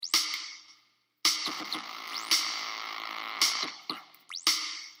Take a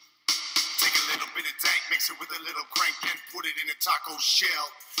little bit of dank, mix it with a little crank, and put it in a taco shell.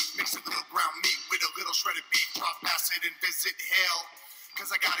 Mix a little ground meat with a little shredded beef, drop acid and visit hell.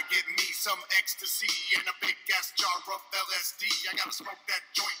 Cause I gotta get me some ecstasy and a big gas jar of LSD. I gotta smoke that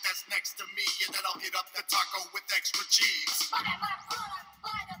joint that's next to me, and then I'll hit up the taco with extra cheese.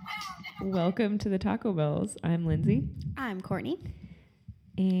 Welcome to the Taco Bells. I'm Lindsay. I'm Courtney.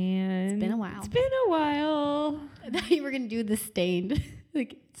 And It's been a while. It's been a while. I thought you were going to do the Stained.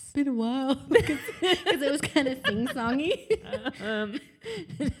 Like, it's been a while. Because it was kind of sing-songy.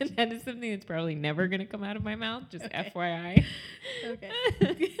 That is something that's probably never going to come out of my mouth, just FYI. Okay.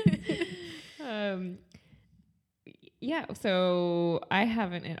 Yeah, so I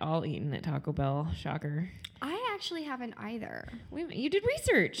haven't at all eaten at Taco Bell. Shocker. I actually haven't either. Wait a minute, you did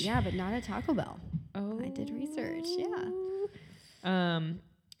research. Yeah, but not at Taco Bell. Oh. I did research, yeah.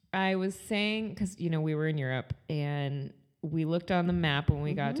 I was saying, because, we were in Europe, and we looked on the map when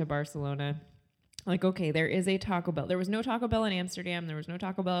we got to Barcelona. Like, okay, there is a Taco Bell. There was no Taco Bell in Amsterdam. There was no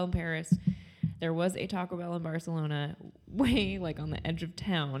Taco Bell in Paris. There was a Taco Bell in Barcelona, way, like, on the edge of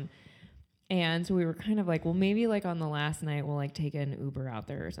town. And so we were kind of like, well, maybe, like, on the last night, we'll, like, take an Uber out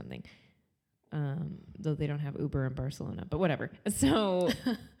there or something. Though they don't have Uber in Barcelona, but whatever. So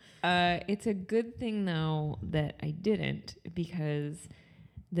it's a good thing, though, that I didn't, because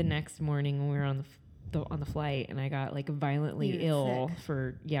the next morning when we were on the flight and I got, like, violently ill sick.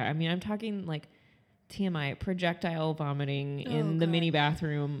 for, I'm talking, like, TMI, projectile vomiting in the mini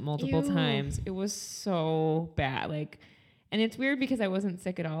bathroom multiple times. It was so bad. Like, and it's weird because I wasn't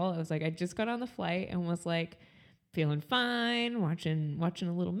sick at all. I was like, I just got on the flight and was like, feeling fine, watching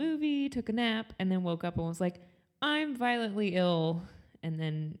a little movie, took a nap, and then woke up and was like, I'm violently ill, and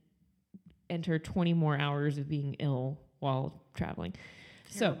then entered 20 more hours of being ill while traveling.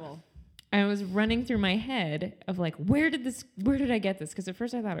 Terrible. So I was running through my head of like, where did I get this? Because at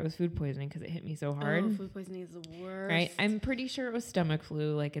first I thought it was food poisoning because it hit me so hard. Oh, food poisoning is the worst. Right? I'm pretty sure it was stomach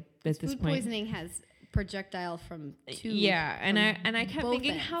flu. Like at this point, food poisoning has projectile from two. Yeah, and I kept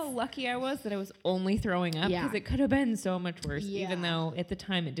thinking ends. how lucky I was that I was only throwing up, because it could have been so much worse. Even though at the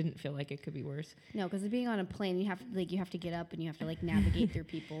time it didn't feel like it could be worse. No, because being on a plane, you have to get up and you have to like navigate through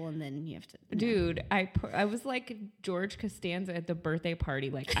people, and then you have to. Dude, I was like George Costanza at the birthday party.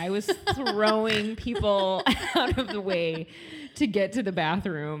 Like, I was throwing people out of the way to get to the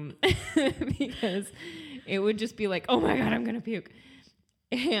bathroom because it would just be like, oh my God, I'm gonna puke.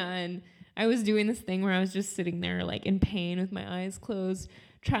 And I was doing this thing where I was just sitting there like in pain with my eyes closed,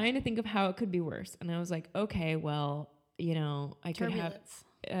 trying to think of how it could be worse. And I was like, okay, well, I could have.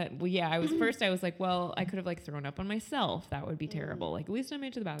 I was like, well, I could have like thrown up on myself. That would be terrible. Like, at least I made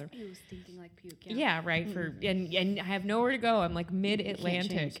it to the bathroom. It was stinking like puke. Yeah, right. And I have nowhere to go. I'm like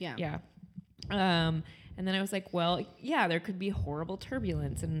mid-Atlantic. Yeah. And then I was like, well, yeah, there could be horrible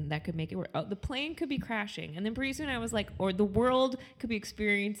turbulence, and that could make it worse. The plane could be crashing. And then pretty soon I was like, or the world could be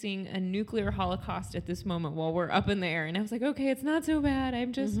experiencing a nuclear holocaust at this moment while we're up in the air. And I was like, okay, it's not so bad.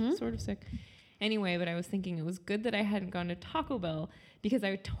 I'm just sort of sick. Anyway, but I was thinking it was good that I hadn't gone to Taco Bell, because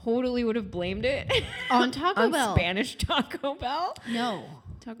I totally would have blamed it on Taco Bell. Spanish Taco Bell. No.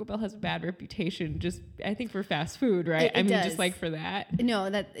 Taco Bell has a bad reputation, just I think for fast food, right? It does. Just like for that. No,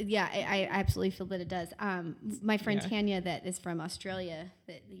 I absolutely feel that it does. My friend Tanya, that is from Australia,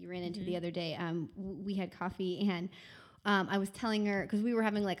 that you ran into the other day, we had coffee, and I was telling her, because we were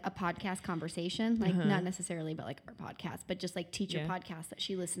having like a podcast conversation, like not necessarily about like our podcast, but just like teacher podcasts that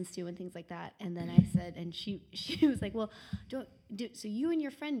she listens to and things like that. And then I said, and she was like, well, so you and your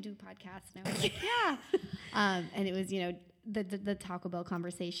friend do podcasts? And I was like, yeah. And it was, the Taco Bell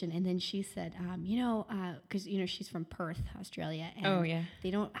conversation. And then she said, because, she's from Perth, Australia. And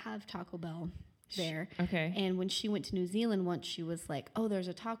they don't have Taco Bell there. Okay. And when she went to New Zealand once, she was like, oh, there's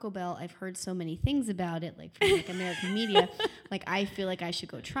a Taco Bell. I've heard so many things about it, like from like American media. Like, I feel like I should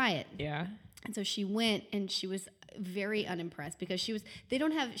go try it. Yeah. And so she went, and she was very unimpressed because she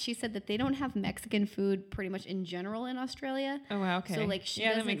said that they don't have Mexican food pretty much in general in Australia. Oh, wow. Okay. So like she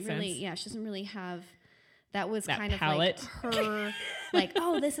doesn't really, she doesn't really have. That was that kind palate. Of like her, like,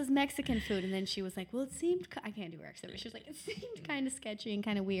 oh, this is Mexican food. And then she was like, well, it seemed, I can't do her accent, but she was like, it seemed kind of sketchy and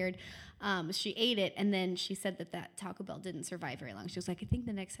kind of weird. She ate it, and then she said that Taco Bell didn't survive very long. She was like, I think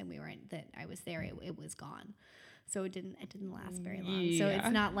the next time that I was there, it was gone. so it didn't last very long. So it's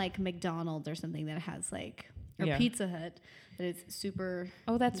not like McDonald's or something that has like, or Pizza Hut that is super.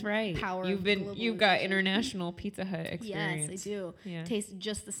 Oh, that's right. You've got international Pizza Hut experience. Yes, I do. Yeah. Tastes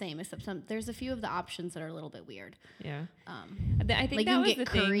just the same, except there's a few of the options that are a little bit weird. Yeah. I think like that you was can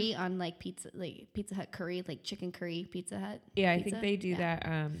get the curry thing. on like Pizza Hut curry, like chicken curry Pizza Hut. Yeah, pizza. I think they do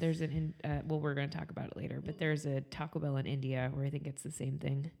that. There's well, we're going to talk about it later, but there's a Taco Bell in India where I think it's the same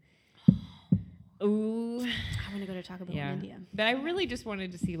thing. Ooh, I want to go to Taco Bell in India. But I really just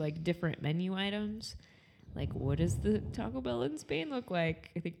wanted to see like different menu items. Like, what does the Taco Bell in Spain look like?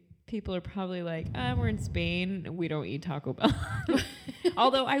 I think people are probably like, we're in Spain. We don't eat Taco Bell.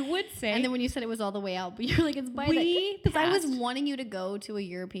 Although I would say. And then when you said it was all the way out, but you're like, it's by because I was wanting you to go to a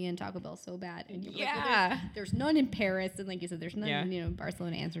European Taco Bell so bad. And you were like, well, there's none in Paris. And like you said, there's none in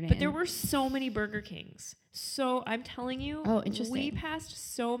Barcelona, Amsterdam. But there were so many Burger Kings. So I'm telling you, interesting. We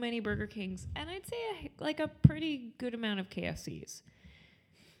passed so many Burger Kings. And I'd say like a pretty good amount of KFCs.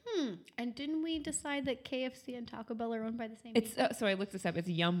 And didn't we decide that KFC and Taco Bell are owned by the same people? So I looked this up. It's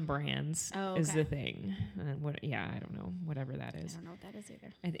Yum Brands is the thing. I don't know. Whatever that is. I don't know what that is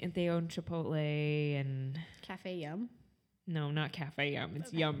either. I think they own Chipotle and... Cafe Yum? No, not Cafe Yum.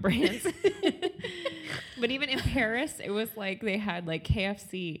 It's Yum Brands. But even in Paris, it was like they had like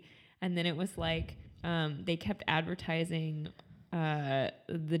KFC. And then it was like they kept advertising...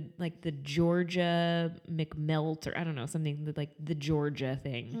 the Georgia McMelt or I don't know, something like the Georgia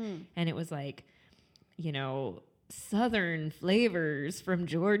thing. And it was like, Southern flavors from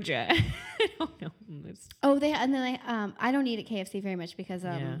Georgia. I don't know. I don't eat at KFC very much because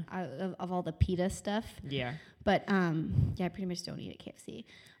of all the pita stuff. Yeah. But I pretty much don't eat at KFC.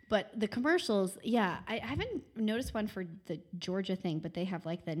 But the commercials, I haven't noticed one for the Georgia thing, but they have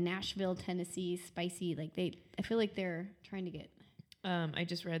like the Nashville, Tennessee spicy. Like I feel like they're trying to get. I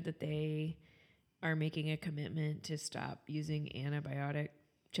just read that they are making a commitment to stop using antibiotic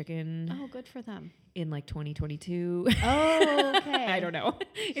chicken. Oh, good for them. In like 2022. Oh, okay. I don't know.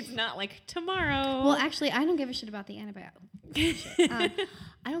 It's not like tomorrow. Well, actually, I don't give a shit about the antibiotics.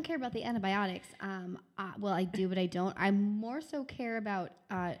 I don't care about the antibiotics. Well, I do, but I don't. I more so care about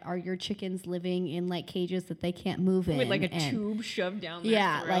are your chickens living in like cages that they can't move in with like a tube shoved down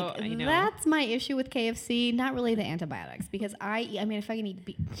their throat. Like I know. That's my issue with KFC. Not really the antibiotics because if I can eat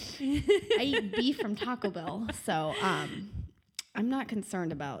beef, I eat beef from Taco Bell. So I'm not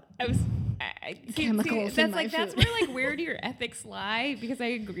concerned about chemicals in my food. That's where like where do your ethics lie? Because I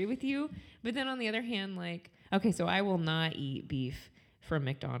agree with you, but then on the other hand, like okay, so I will not eat beef from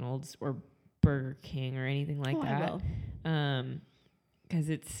McDonald's or Burger King or anything like that. Because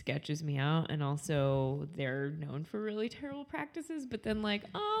it sketches me out, and also they're known for really terrible practices. But then, like,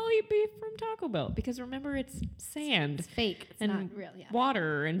 I'll eat beef from Taco Bell because remember, it's sand, it's fake, it's and not real,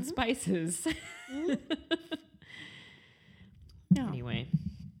 water and spices. No. Anyway,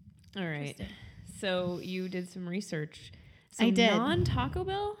 all right. So you did some research. I did non-Taco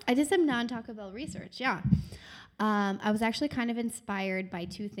Bell. I did some non-Taco Bell research. Yeah. I was actually kind of inspired by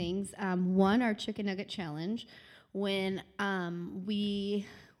two things. One, our chicken nugget challenge. When we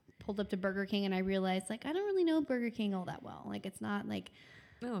pulled up to Burger King and I realized, like, I don't really know Burger King all that well. Like, it's not like...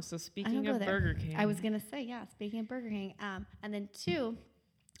 Oh, so speaking of Burger King. I was going to say, speaking of Burger King. And then two,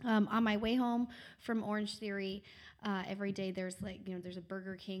 on my way home from Orange Theory, every day there's like, there's a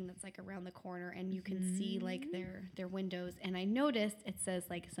Burger King that's like around the corner and you can see like their windows. And I noticed it says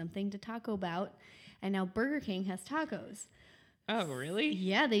like something to taco about. And now Burger King has tacos. Oh, really?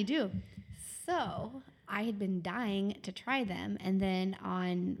 Yeah, they do. So I had been dying to try them. And then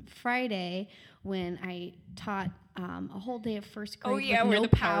on Friday, when I taught a whole day of first grade with where no the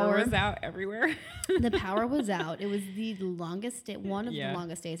power was out everywhere. The power was out. It was the longest day, one of the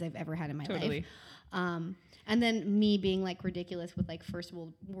longest days I've ever had in my life. And then me being like ridiculous with like first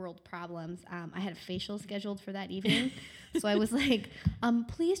world problems, I had a facial scheduled for that evening. So I was like,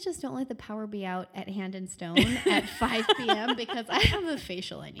 please just don't let the power be out at Hand and Stone at 5 p.m. because I have a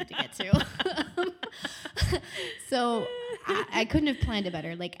facial I need to get to. So I couldn't have planned it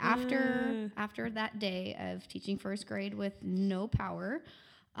better. Like after that day of teaching first grade with no power,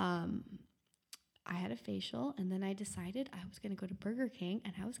 I had a facial, and then I decided I was going to go to Burger King,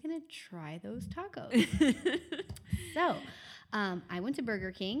 and I was going to try those tacos. So I went to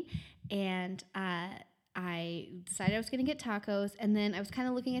Burger King, and I decided I was going to get tacos, and then I was kind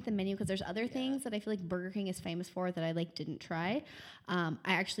of looking at the menu because there's other things that I feel like Burger King is famous for that I like didn't try. I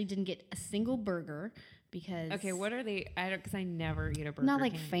actually didn't get a single burger. Because what are they? I don't because I never eat a Burger not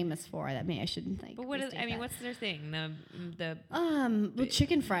like King. famous for it. I mean, I shouldn't think. But what is? I mean, what's their thing? Well,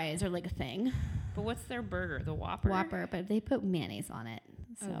 chicken fries are like a thing. But what's their burger? The Whopper. Whopper, but they put mayonnaise on it.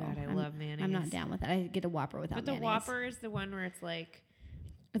 So God, I love mayonnaise. I'm not down with that. I get a Whopper without But the mayonnaise. Whopper is the one where it's like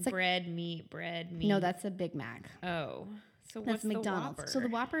bread, meat. No, that's a Big Mac. Oh. So That's what's McDonald's. the Whopper? So the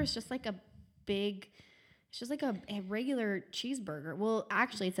Whopper is just like it's just like a regular cheeseburger. Well,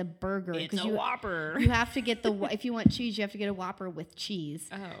 actually, it's a burger. It's a Whopper. You have to get if you want cheese, you have to get a Whopper with cheese.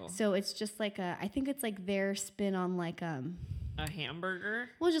 Oh. So it's just like I think it's like their spin on like a hamburger?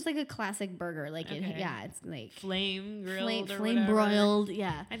 Well, just like a classic burger. Like okay. it's like flame grilled flame broiled.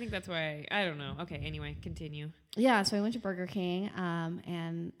 Yeah. I think that's why I don't know. Okay, anyway, continue. Yeah, so I went to Burger King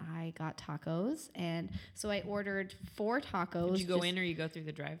and I got tacos. And so I ordered 4 tacos. Did you go in or you go through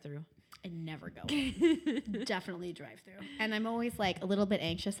the drive-thru? I never go. Definitely drive-through. And I'm always like a little bit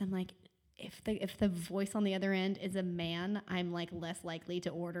anxious. I'm like, if the voice on the other end is a man, I'm like less likely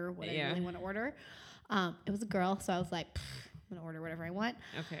to order what I really want to order. It was a girl, so I was like, I'm gonna order whatever I want.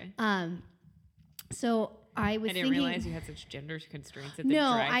 Okay. So I was. I didn't realize you had such gender constraints at the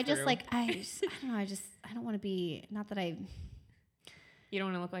No, drive-thru. I just like I don't know. I don't want to be. Not that I. You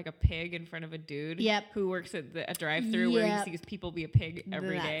don't want to look like a pig in front of a dude who works at a drive-thru where he sees people be a pig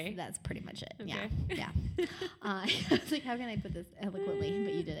every day. That's pretty much it. Okay. Yeah. I was like, how can I put this eloquently?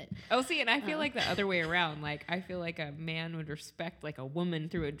 But you did it. Oh, see, and I feel like the other way around. Like, I feel like a man would respect like a woman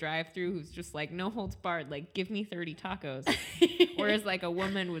through a drive-thru who's just like, no holds barred, like, give me 30 tacos. Whereas like a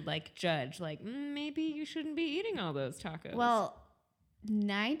woman would like judge, like, maybe you shouldn't be eating all those tacos. Well,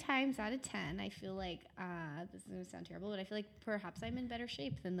 9 times out of 10, I feel like this is going to sound terrible, but I feel like perhaps I'm in better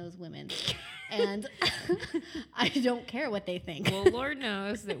shape than those women, and I don't care what they think. Well, Lord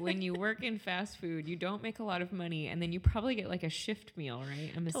knows that when you work in fast food, you don't make a lot of money, and then you probably get like a shift meal,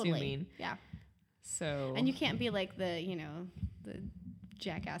 right? I'm assuming. Yeah. So. And you can't be like the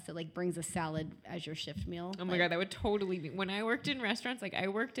jackass that like brings a salad as your shift meal. Oh my God, that would totally be. When I worked in restaurants, like I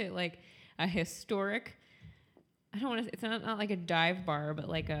worked at like a historic. I don't want to. It's not like a dive bar, but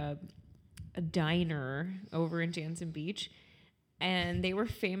like a diner over in Jansen Beach, and they were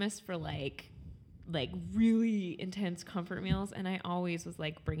famous for like really intense comfort meals. And I always was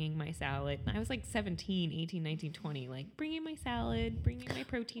like bringing my salad. And I was like 17, 18, 19, 20, like bringing my salad, bringing my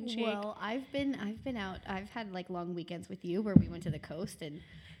protein shake. Well, I've been out. I've had like long weekends with you where we went to the coast and.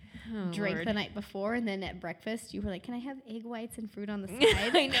 Drank the night before, and then at breakfast you were like, "Can I have egg whites and fruit on the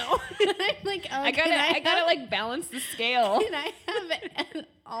side?" I know. I'm like, "Oh, I gotta like balance the scale. Can I have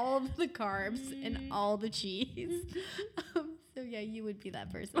all of the carbs and all the cheese?" So yeah, you would be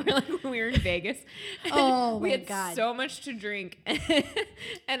that person. Or like when we were in Vegas. Oh we my had God, so much to drink,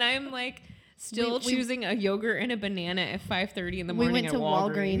 and I'm like. Still choosing a yogurt and a banana at 5:30 in the morning. We went to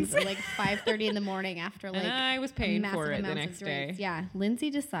Walgreens at like 5:30 in the morning after like. And I was paying for it the next day. Yeah,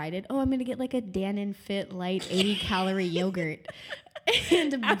 Lindsay decided, I'm gonna get like a Dannon Fit Light 80-calorie yogurt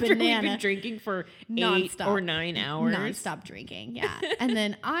and a After banana. We've been drinking for Non-stop. 8 or 9 hours. Non-stop drinking, yeah. And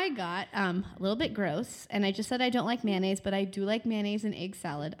then I got a little bit gross, and I just said I don't like mayonnaise, but I do like mayonnaise and egg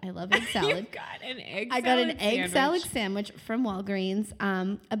salad. I love egg salad. I got an egg salad sandwich from Walgreens,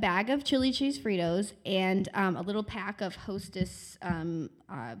 a bag of chili cheese Fritos, and a little pack of Hostess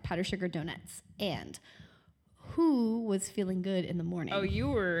powdered sugar donuts. And who was feeling good in the morning? Oh, you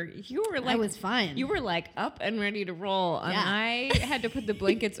were like, I was fine. You were like up and ready to roll. And Yeah. I had to put the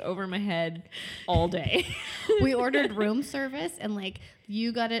blankets over my head all day. We ordered room service, and like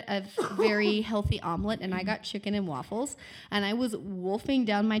you got a very healthy omelet, and I got chicken and waffles, and I was wolfing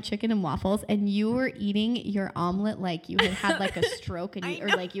down my chicken and waffles, and you were eating your omelet like you had like a stroke, and you had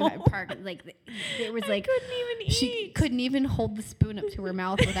there was like couldn't even she eat. couldn't even hold the spoon up to her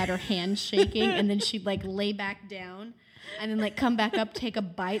mouth without her hand shaking, and then she'd like lay back down. And then like come back up, take a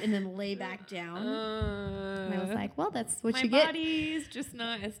bite, and then lay back down. And I was like, well, that's what you get. My body's just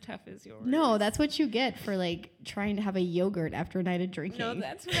not as tough as yours. No, that's what you get for like trying to have a yogurt after a night of drinking. No,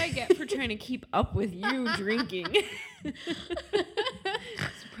 that's what I get for trying to keep up with you drinking.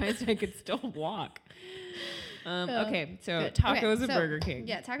 Surprised I could still walk. Okay, so good. tacos Okay, at Burger King.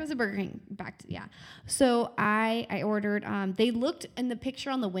 Yeah, tacos at Burger King. So I ordered. They looked in the picture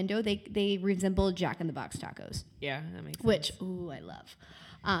on the window. They resembled Jack in the Box tacos. Yeah, that makes sense. Which I love.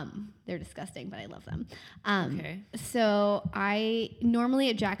 They're disgusting, but I love them. Okay. So I normally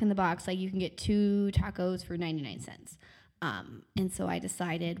at Jack in the Box, like you can get 2 tacos for 99 cents. And so I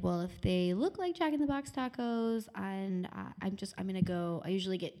decided, well, if they look like Jack in the Box tacos, and I'm gonna go. I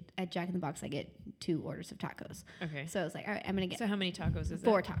usually get at Jack in the Box, I get 2 orders of tacos. Okay. So I was like, all right, I'm gonna get. So how many tacos is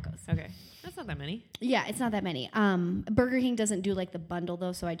 4 that? tacos. Okay, that's not that many. Yeah, it's not that many. Burger King doesn't do like the bundle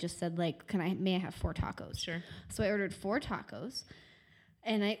though, so I just said like, may I have 4 tacos? Sure. So I ordered 4 tacos.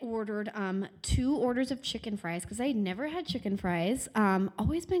 And I ordered 2 orders of chicken fries because I never had chicken fries.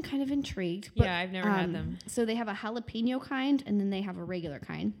 Always been kind of intrigued. But, yeah, I've never had them. So they have a jalapeno kind and then they have a regular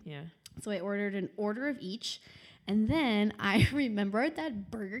kind. Yeah. So I ordered an order of each. And then I remembered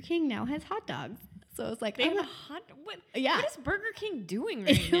that Burger King now has hot dogs. So I was like, they have a hot. What? Yeah. What is Burger King doing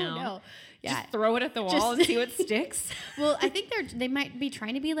right now? I don't know. Yeah. Just throw it at the wall and see what sticks. Well, I think they might be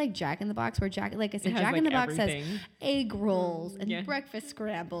trying to be like Jack in the Box, where like I said, Jack in the Box has egg rolls and breakfast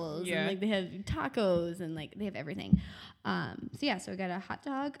scrambles, and like they have tacos and like they have everything. So I got a hot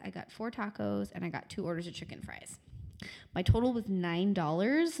dog, I got 4 tacos, and I got 2 orders of chicken fries. My total was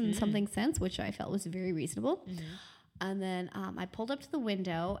 $9 and something cents, which I felt was very reasonable. Mm-hmm. And then I pulled up to the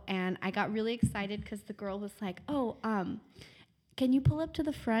window and I got really excited because the girl was like, can you pull up to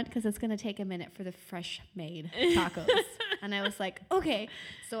the front? Because it's going to take a minute for the fresh made tacos. And I was like, okay.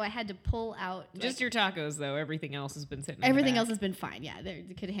 So I had to pull out. Just your tacos, though. Everything else has been sitting Everything else has been fine. Yeah. They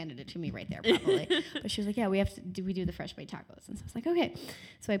could have handed it to me right there probably. But she was like, yeah, we do the fresh made tacos. And so I was like, okay.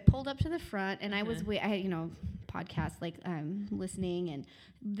 So I pulled up to the front and I had, podcast, like listening and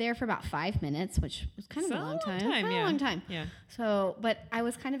there for about 5 minutes, which was kind of a long time. A long time. Yeah. So, but I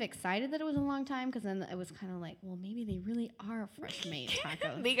was kind of excited that it was a long time because then it was kind of like, well, maybe they really are fresh made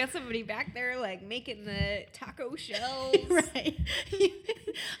tacos. They got somebody back there like making the taco shells. Right.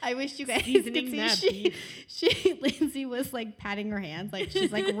 I wish you guys Seasoning could see Lindsay was like patting her hands like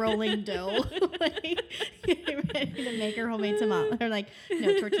she's like rolling dough, like ready to make her homemade tamale. Or like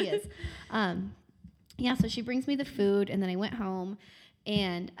tortillas. So she brings me the food, and then I went home,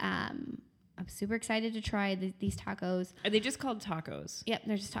 and I'm super excited to try these tacos. Are they just called tacos? Yep,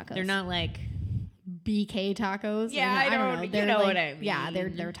 they're just tacos. They're not like BK tacos. Yeah, I don't know. They're what I mean. Yeah,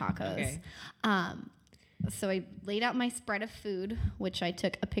 they're tacos. Okay. So I laid out my spread of food, which I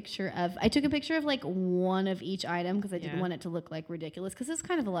took a picture of. I took a picture of like one of each item because I didn't want it to look like ridiculous because it's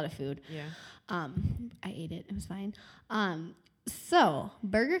kind of a lot of food. Yeah. I ate it. It was fine. So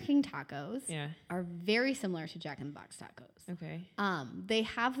Burger King tacos are very similar to Jack in the Box tacos. Okay. They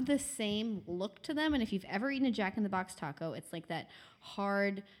have the same look to them, and if you've ever eaten a Jack in the Box taco, it's like that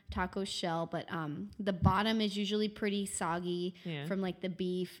hard taco shell, but the bottom is usually pretty soggy from like the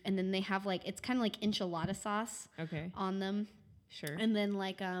beef, and then they have like it's kind of like enchilada sauce on them. Sure. And then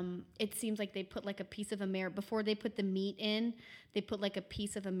like it seems like they put like a piece of before they put the meat in, they put like a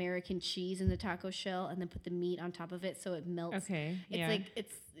piece of American cheese in the taco shell and then put the meat on top of it so it melts. Okay. It's like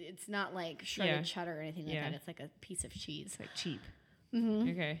it's not like shredded cheddar or anything like that. It's like a piece of cheese. It's like cheap. Mm-hmm.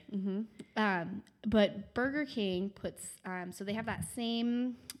 Okay. Mm-hmm. But Burger King puts so they have that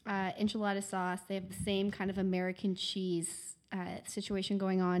same enchilada sauce. They have the same kind of American cheese situation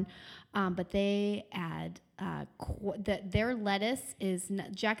going on, but they add their lettuce is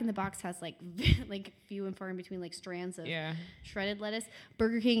Jack in the Box has like like few and far in between like strands of shredded lettuce.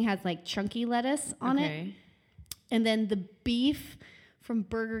 Burger King has like chunky lettuce on it, and then the beef from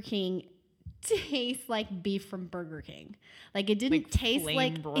Burger King tastes like beef from Burger King. Like it didn't taste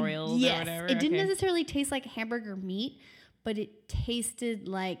like broiled or whatever. It didn't necessarily taste like hamburger meat, but it tasted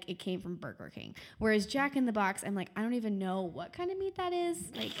like it came from Burger King. Whereas Jack in the Box, I'm like, I don't even know what kind of meat that is.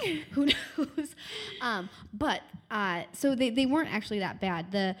 Like, who knows? So they weren't actually that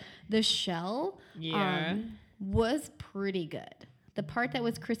bad. The shell was pretty good. The part that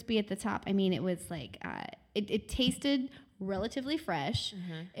was crispy at the top, I mean, it was like, it tasted relatively fresh.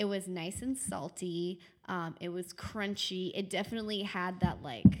 It was nice and salty. It was crunchy. It definitely had that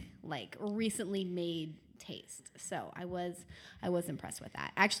like recently made taste. So I was impressed with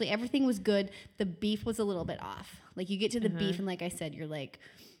that. Actually, everything was good. The beef was a little bit off. Like you get to the beef and like I said, you're like,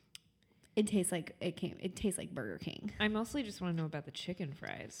 it tastes like Burger King. I mostly just want to know about the chicken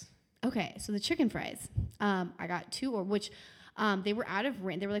fries. Okay, so the chicken fries, I got 2 which they were out of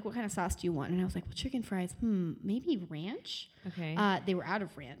ranch. They were like, what kind of sauce do you want? And I was like, well, chicken fries, maybe ranch. Okay. They were out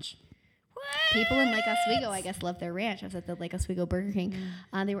of ranch. What? People in Lake Oswego, I guess, love their ranch. I was at the Lake Oswego Burger King.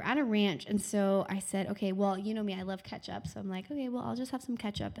 They were out of ranch. And so I said, okay, well, you know me, I love ketchup. So I'm like, okay, well, I'll just have some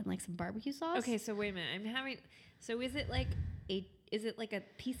ketchup and like some barbecue sauce. Okay, so wait a minute. So is it like a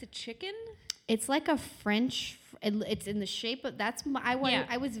piece of chicken? It's like a French. It's in the shape of. That's what I wanted. Yeah.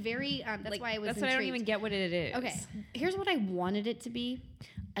 I was very. That's why I was. That's intrigued. What I don't even get what it is. Okay, here's what I wanted it to be.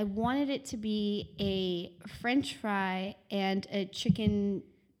 I wanted it to be a French fry and a chicken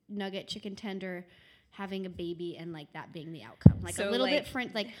nugget, chicken tender, having a baby, and like that being the outcome. Like so a little bit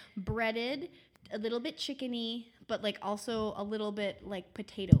French, like breaded, a little bit chickeny, but like also a little bit like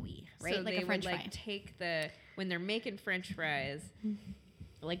potato-y, right? So like they a French would fry. Like take when they're making French fries.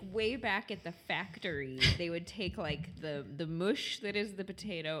 like way back at the factory, they would take like the mush that is the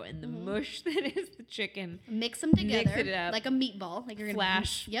potato and the mush that is the chicken, mix them together, mix it up, like a meatball, like you're gonna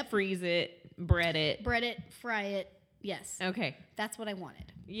flash, freeze it, bread it, fry it. Yes. Okay. That's what I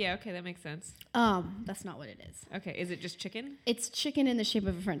wanted. Yeah. Okay, that makes sense. That's not what it is. Okay, is it just chicken? It's chicken in the shape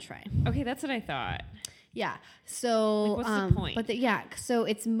of a French fry. Okay, that's what I thought. Yeah. So like, what's the point? But so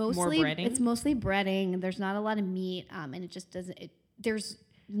it's mostly more breading? It's mostly breading. There's not a lot of meat, and it just doesn't. There's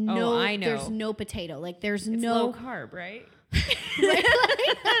no. I know. There's no potato. Like there's it's no low carb, right?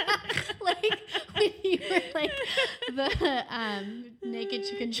 like when you were like the naked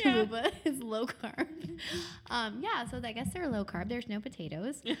chicken chalupa is low carb. Yeah. So I guess they're low carb. There's no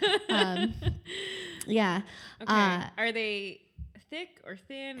potatoes. Yeah. Okay. Are they thick or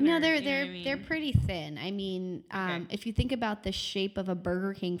thin? No, or, they're pretty thin. I mean, if you think about the shape of a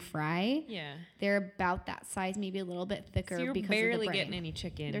Burger King fry, they're about that size, maybe a little bit thicker. So you're because barely of the getting any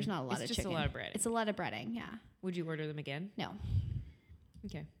chicken. There's not a lot of chicken. It's chicken. just a lot of bread. It's a lot of breading. Yeah. Would you order them again? No.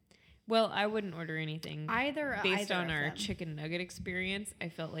 Okay. Well, I wouldn't order anything based on our them. chicken nugget experience. I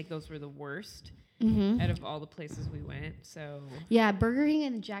felt like those were the worst Mm-hmm. out of all the places we went. So yeah, Burger King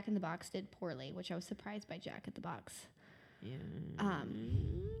and Jack in the Box did poorly, which I was surprised by Jack in the Box. Yeah.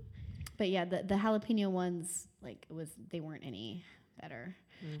 But yeah, the jalapeno ones, like they weren't any better.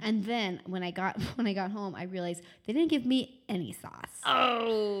 And then when I got home, I realized they didn't give me any sauce.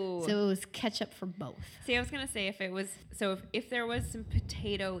 Oh. So it was ketchup for both. See, I was gonna say if there was some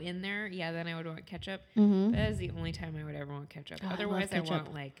potato in there, yeah, then I would want ketchup. Mm-hmm. That is the only time I would ever want ketchup. Oh, Otherwise, I love ketchup.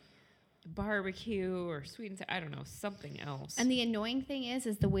 want like barbecue or sweet and sour. I don't know, something else. And the annoying thing is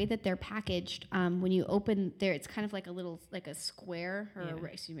the way that they're packaged. When you open there, it's kind of like a square or a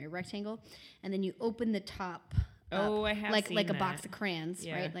rectangle, and then you open the top. Oh, I have seen like a that. box of crayons,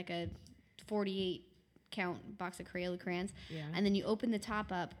 Yeah. right? Like a 48 count box of Crayola crayons. Yeah. And then you open the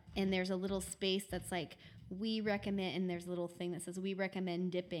top up, and there's a little space that's like, we recommend, and there's a little thing that says, we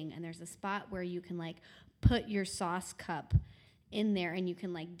recommend dipping. And there's a spot where you can like put your sauce cup in there and you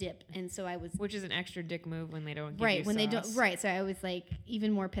can like dip. And so which is an extra dick move when they don't give right you when sauce. they don't right. So I was like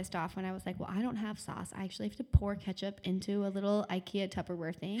even more pissed off when I was like, well, I don't have sauce. I actually have to pour ketchup into a little IKEA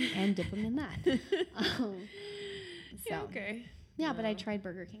Tupperware thing and dip them in that. Yeah, okay. Yeah, but I tried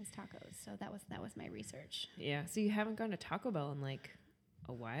Burger King's tacos, so that was my research. Yeah, so you haven't gone to Taco Bell in like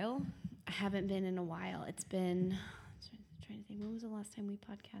a while? I haven't been in a while. It's been trying to think. When was the last time we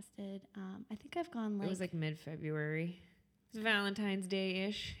podcasted? I think I've gone like it was like mid-February. It's Valentine's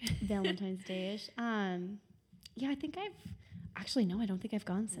Day-ish. Valentine's Day-ish. Yeah, I think I don't think I've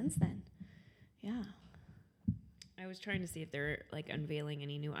gone since then. Yeah. I was trying to see if they're like unveiling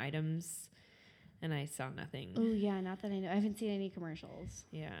any new items, and I saw nothing. Oh yeah, not that I know. I haven't seen any commercials.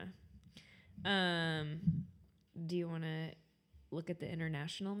 Yeah. Do you want to look at the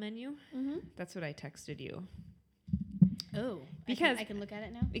international menu? Mm-hmm. That's what I texted you. Oh, because I can look at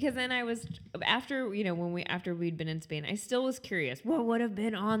it now. Because then I was after we'd been in Spain, I still was curious. What would have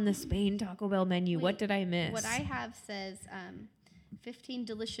been on the Spain Taco Bell menu? Wait, what did I miss? What I have says 15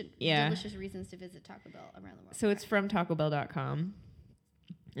 delicious reasons to visit Taco Bell around the world. So it's from TacoBell.com,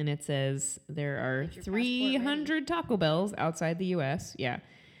 and it says there are 300 Taco Bells outside the U.S. Yeah.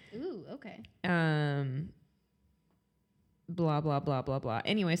 Ooh, okay. Blah blah blah blah blah.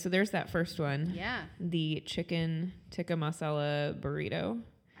 Anyway, so there's that first one. Yeah. The chicken tikka masala burrito.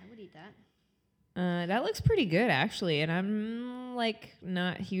 I would eat that. That looks pretty good actually, and I'm like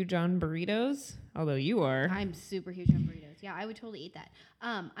not huge on burritos, although you are. I'm super huge on burritos. Yeah, I would totally eat that.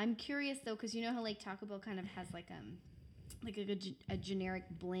 I'm curious though, because you know how like Taco Bell kind of has like a generic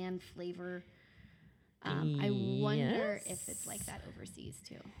bland flavor. I wonder if it's like that overseas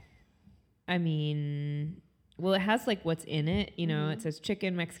too. I mean, well, it has like what's in it. You know, it says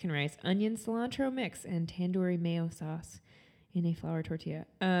chicken, Mexican rice, onion, cilantro mix, and tandoori mayo sauce in a flour tortilla.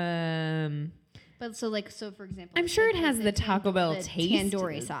 But so for example, I'm sure it has the Taco Bell taste.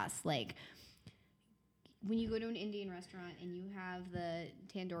 Tandoori sauce. Like when you go to an Indian restaurant and you have the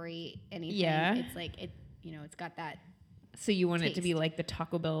tandoori anything, it's like it's got that. So you want taste. it to be like the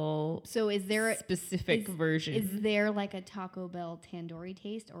Taco Bell. So is there a specific version? Is there like a Taco Bell tandoori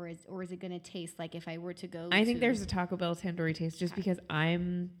taste, or is it going to taste like if I were to go? I think there's a Taco Bell tandoori taste, just because I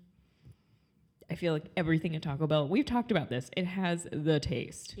feel like everything at Taco Bell. We've talked about this. It has the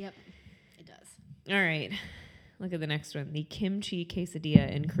taste. Yep, it does. All right, look at the next one. The kimchi quesadilla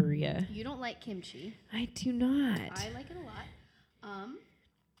in Korea. You don't like kimchi. I do not. I like it a lot.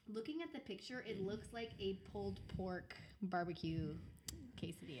 Looking at the picture, it looks like a pulled pork barbecue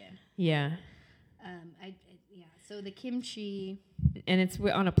quesadilla. Yeah. So the kimchi. And it's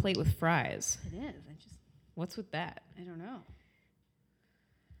on a plate with fries. It is. What's with that? I don't know.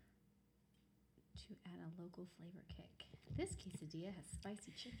 to add a local flavor kick. This quesadilla has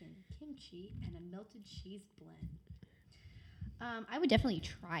spicy chicken, kimchi, and a melted cheese blend. I would definitely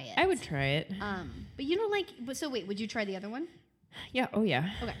try it. I would try it. But you don't like. So wait, would you try the other one? Yeah. Oh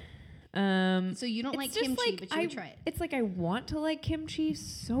yeah. Okay. So you don't like kimchi, but you would try it. It's like I want to like kimchi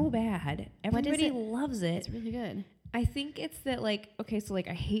so bad. Everybody loves it. It's really good. I think it's that like so like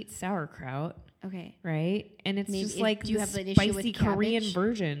I hate sauerkraut. Okay. Right? And it's just like do you the have an issue with spicy Korean cabbage?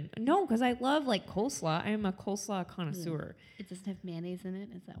 version. No, because I love like coleslaw. I am a coleslaw connoisseur. It doesn't have mayonnaise in it.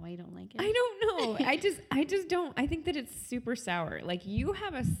 Is that why you don't like it? I don't know. I just don't. I think that it's super sour. Like you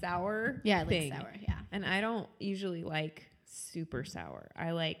have a sour thing. Like sour. Yeah. And I don't usually like super sour. I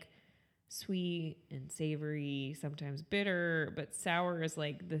like sweet and savory, sometimes bitter, but sour is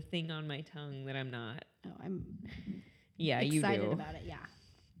like the thing on my tongue that I'm not. Oh, I'm excited about it. Yeah.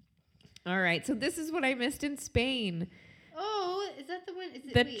 All right, so this is what I missed in Spain. Oh, is that the one? Is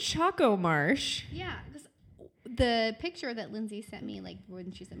it the Chaco Marsh? Yeah, because the picture that Lindsay sent me, like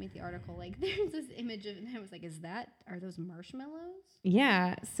when she sent me the article, like there's this image of, and I was like, are those marshmallows?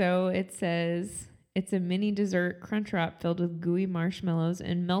 Yeah, so it says it's a mini dessert crunch wrap filled with gooey marshmallows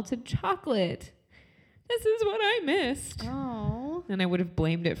and melted chocolate. This is what I missed. Oh. And I would have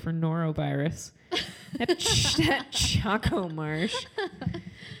blamed it for norovirus. that Chaco Marsh.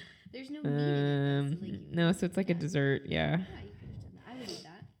 There's no meat in it. No, so it's like a dessert, yeah. Yeah, you could have done that. I would eat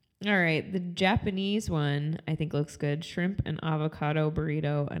that. All right, the Japanese one I think looks good. Shrimp and avocado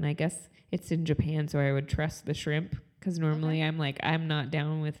burrito, and I guess it's in Japan, so I would trust the shrimp because normally I'm not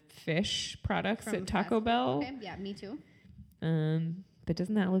down with fish products at Taco Bell. Okay, yeah, me too. But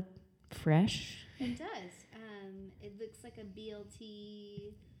doesn't that look fresh? It does. It looks like a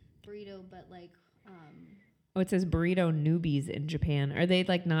BLT burrito, but like. Oh, it says burrito newbies in Japan. Are they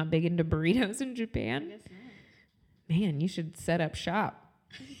like not big into burritos in Japan? I guess not. Man, you should set up shop.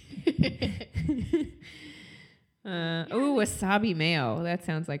 Wasabi mayo. That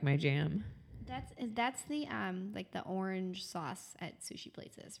sounds like my jam. That's the like the orange sauce at sushi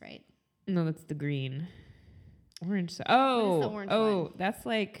places, right? No, that's the green. Orange. What is the orange one? That's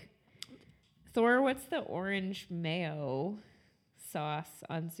like Thor. What's the orange mayo sauce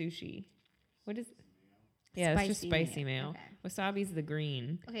on sushi? What is? Yeah, it's just spicy mayo. Okay. Wasabi's the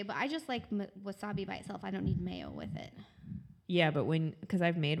green. Okay, but I just like wasabi by itself. I don't need mayo with it. Yeah, but because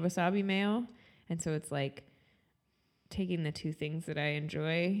I've made wasabi mayo, and so it's like taking the two things that I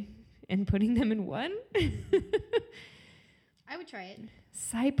enjoy and putting them in one. I would try it.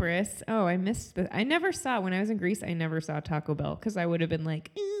 Cyprus. Oh, I missed I never saw, when I was in Greece, I never saw Taco Bell because I would have been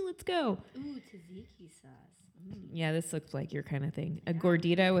like, let's go. Ooh, tzatziki sauce. Yeah, this looks like your kind of thing. A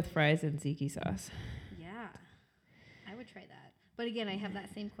gordita with fries and tzatziki sauce. I would try that. But again, I have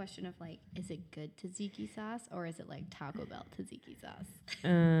that same question of like, is it good tzatziki sauce or is it like Taco Bell tzatziki sauce?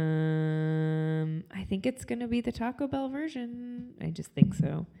 I think it's going to be the Taco Bell version. I just think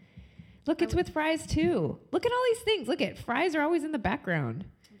so. Look, it's with fries too. Look at all these things. Look at fries are always in the background.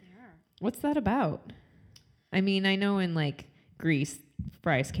 They are. What's that about? I mean, I know in like Greece,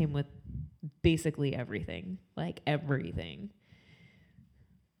 fries came with basically everything. Like everything.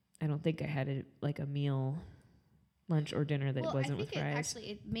 I don't think I had a meal, lunch or dinner that wasn't with fries.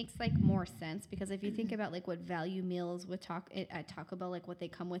 It makes like more sense because if you think about like what value meals with at Taco Bell, like what they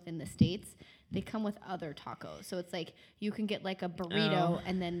come with in the States, they come with other tacos. So it's like you can get like a burrito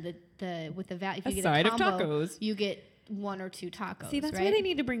and then if you get a combo, of tacos, you get one or two tacos. See, that's why they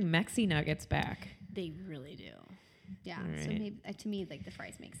need to bring Mexi nuggets back. They really do. Yeah. Right. So maybe, to me, like the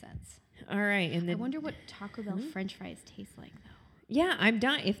fries make sense. All right. And I wonder what Taco Bell French fries taste like though. Yeah, I'm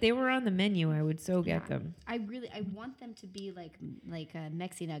done. If they were on the menu, I would so get them. I want them to be like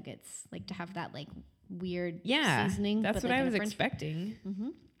Mexi nuggets, like to have that like weird seasoning. That's but what like I was expecting. Mm-hmm.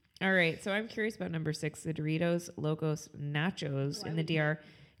 All right, so I'm curious about number 6, the Doritos Locos Nachos in the DR,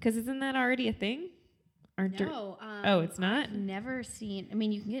 because isn't that already a thing? No. It's not? I've never seen. I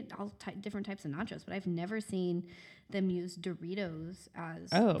mean, you can get all different types of nachos, but I've never seen them use Doritos as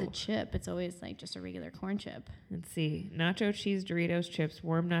the chip. It's always like just a regular corn chip. Let's see. Nacho cheese Doritos chips,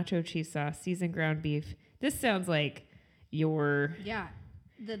 warm nacho cheese sauce, seasoned ground beef. This sounds like your... Yeah.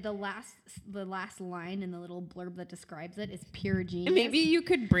 The last line in the little blurb that describes it is pure genius. Maybe you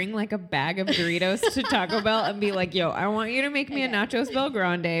could bring like a bag of Doritos to Taco Bell and be like, yo, I want you to make me a Nachos Bel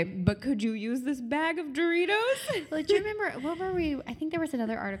Grande, but could you use this bag of Doritos? Well, do you remember, what were we, I think there was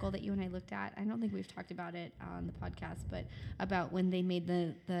another article that you and I looked at. I don't think we've talked about it on the podcast, but about when they made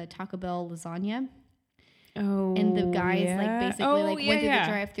the Taco Bell lasagna. Oh, and the guys like basically went through the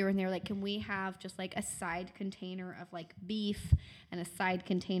drive-through and they were like, can we have just like a side container of like beef and a side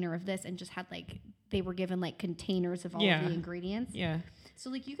container of this, and just had like, they were given like containers of all of the ingredients. Yeah. So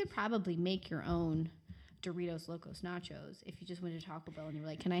like you could probably make your own Doritos Locos Nachos if you just went to Taco Bell and you were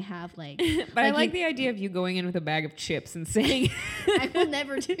like, can I have like... But I like the idea of you going in with a bag of chips and saying... I will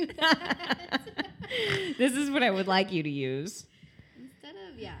never do that. This is what I would like you to use. Instead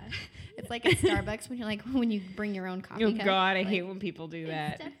of, it's like at Starbucks when you bring your own coffee Oh cup. God, I like, hate when people do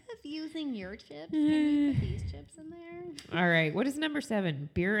that. Instead of using your chips, can you put these chips in there? All right, what is number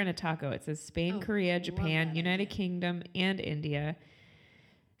 7? Beer and a taco. It says Spain, Korea, love Japan, that United idea. Kingdom, and India.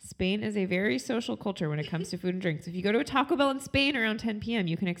 Spain is a very social culture when it comes to food and drinks. If you go to a Taco Bell in Spain around 10 p.m.,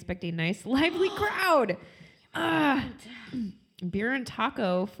 you can expect a nice, lively crowd. Beer and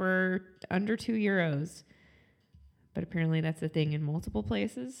taco for under €2. But apparently that's a thing in multiple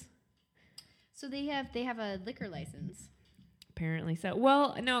places. So they have a liquor license. Apparently so.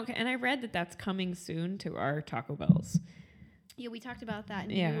 Well, no, and I read that that's coming soon to our Taco Bells. Yeah, we talked about that.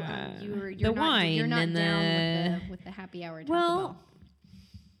 And Yeah. you're The not, wine you're not and down with the happy hour Taco Bell.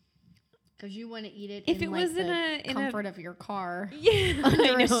 Because you want to eat it if in it like was the in comfort of your car Yeah, under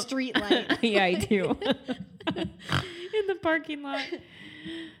I a know. street light. Yeah, I do. In the parking lot.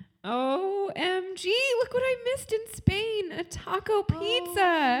 OMG, look what I missed in Spain. A taco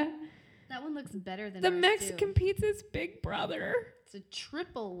pizza. That one looks better than The ours, Mexican too. pizza's big brother. It's a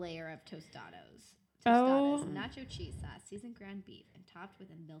triple layer of tostados. Oh. Nacho cheese sauce, seasoned ground beef, and topped with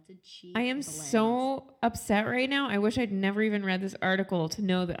a melted cheese. I am blend. so upset right now. I wish I'd never even read this article to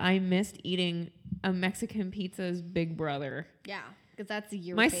know that I missed eating a Mexican pizza's big brother. Yeah, because that's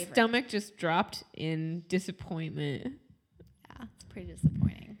your My favorite. stomach just dropped in disappointment. Yeah, it's pretty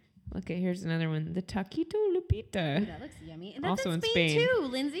disappointing. Okay, here's another one. The Taquito Lupita. Ooh, that looks yummy. And that's Also in in Spain, Spain. too,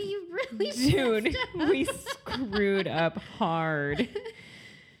 Lindsay. You really Dude, messed up. we screwed up hard.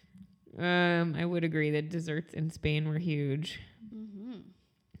 I would agree that desserts in Spain were huge.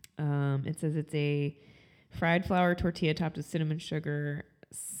 Mm-hmm. It says it's a fried flour tortilla topped with cinnamon sugar,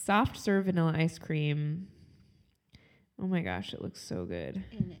 soft serve vanilla ice cream. Oh my gosh, it looks so good.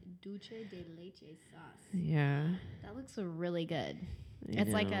 And dulce de leche sauce. Yeah. That looks really good. I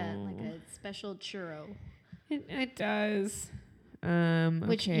It's like a know. special churro. It does.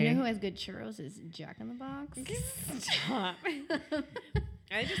 Which okay. you know who has good churros is Jack in the Box. Stop.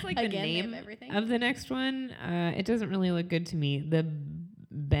 I just like Again, the they have name everything. of the next one. It doesn't really look good to me. The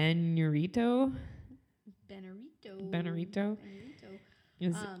Benurito Benarito.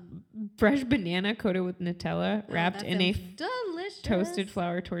 is fresh banana coated with Nutella, wrapped in a delicious toasted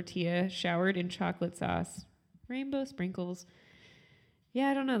flour tortilla, showered in chocolate sauce, rainbow sprinkles. Yeah,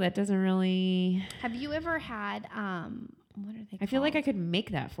 I don't know. That doesn't really. Have you ever had what are they called? I feel like I could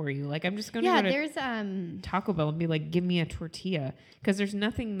make that for you. Like I'm just gonna Yeah, go to there's Taco Bell and be like, give me a tortilla, because there's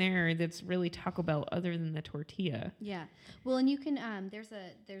nothing there that's really Taco Bell other than the tortilla. yeah. Well, and you can there's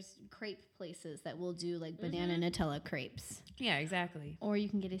crepe places that will do like banana Nutella crepes. Yeah, exactly. Or you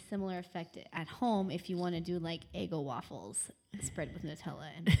can get a similar effect at home if you want to do like Eggo waffles spread with Nutella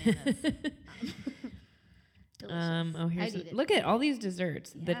and bananas. Delicious. Oh, here's I'd eat it. look at all these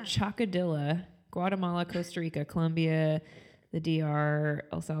desserts. The Yeah. Chocodilla, Guatemala, Costa Rica, Colombia, the DR,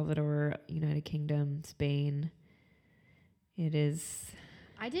 El Salvador, United Kingdom, Spain. It is.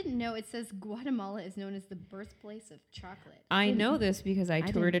 I didn't know it says Guatemala is known as the birthplace of chocolate. I know this because I I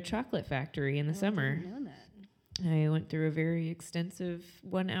toured a chocolate factory in the I summer. didn't know that. I went through a very extensive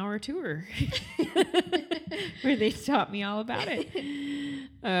 1-hour tour where they taught me all about it.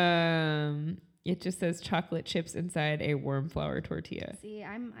 It just says chocolate chips inside a warm flour tortilla. See,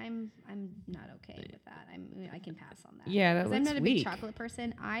 I'm not okay with that. I can pass on that. Yeah, that 'Cause looks I'm not a weak. big chocolate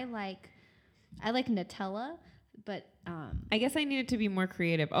person. I like Nutella, but I guess I needed to be more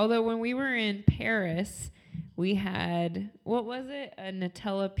creative. Although when we were in Paris, we had, what was it? A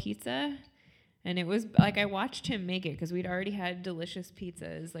Nutella pizza. And it was like, I watched him make it because we'd already had delicious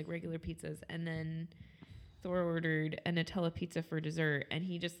pizzas, like regular pizzas. And then Thor ordered a Nutella pizza for dessert. And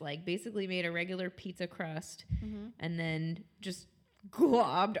he just like basically made a regular pizza crust and then just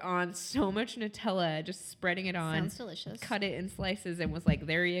globbed on so much Nutella, just spreading it on. sounds delicious. Cut it in slices and was like,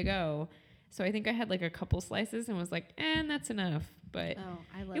 there you go. So I think I had like a couple slices and was like, and that's enough. But Oh,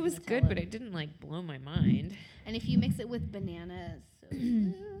 I love it was Nutella. good, but it didn't like blow my mind. And if you mix it with bananas, so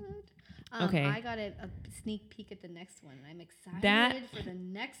good. Okay. I got a sneak peek at the next one. I'm excited That- for the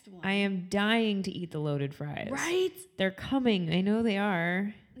next one. I am dying to eat the loaded fries. Right? They're coming. I know they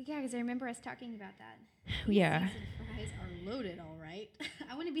are. Yeah, because I remember us talking about that. Yeah. Seasoned fries are loaded, all right.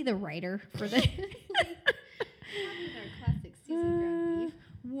 I want to be the writer for the with our classic seasoned ground beef,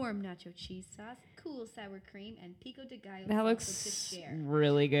 warm nacho cheese sauce, cool sour cream, and pico de gallo That salsa looks to share.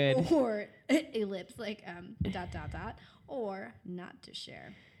 really good. Or ellipse, like ... or not to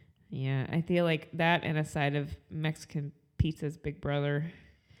share. Yeah, I feel like that and a side of Mexican pizza's big brother.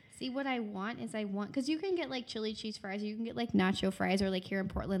 See, what I want is because you can get like chili cheese fries, or you can get like nacho fries, or like here in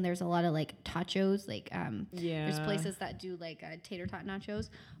Portland, there's a lot of like tachos. Like, there's places that do like tater tot nachos.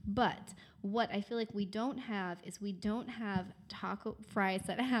 But what I feel like we don't have is we don't have taco fries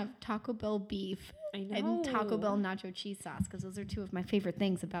that have Taco Bell beef and Taco Bell nacho cheese sauce, because those are two of my favorite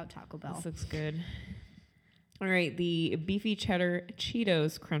things about Taco Bell. This looks good. All right, the beefy cheddar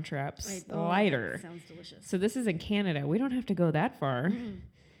Cheetos Crunch Wraps lighter. Sounds delicious. So this is in Canada. We don't have to go that far.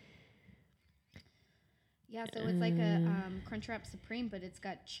 Yeah, so it's like a Crunchwrap Supreme, but it's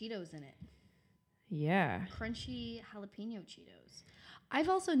got Cheetos in it. Yeah. Crunchy jalapeno Cheetos. I've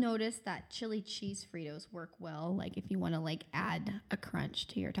also noticed that chili cheese Fritos work well, like if you want to like add a crunch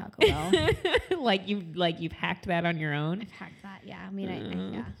to your Taco Bell. like you've hacked that on your own? I've hacked that, yeah. I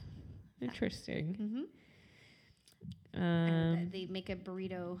mean, yeah. Interesting. And they make a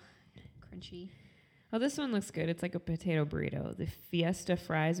burrito crunchy. Oh, this one looks good. It's like a potato burrito. The Fiesta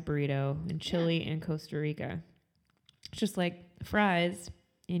Fries burrito in Chile and Costa Rica. It's just like fries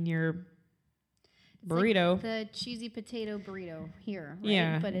in your burrito. Like the cheesy potato burrito here, right?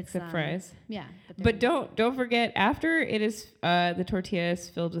 Yeah, but it's fries. Yeah. But don't forget, after it is the tortilla is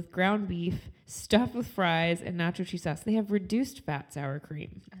filled with ground beef, stuffed with fries and nacho cheese sauce. They have reduced fat sour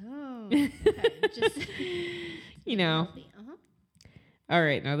cream. Oh, okay. Just you know. Healthy. All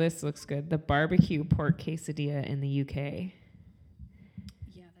right, now this looks good. The barbecue pork quesadilla in the UK.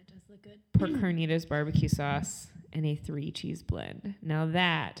 Yeah, that does look good. Pork carnitas, barbecue sauce, and a 3 cheese blend. Now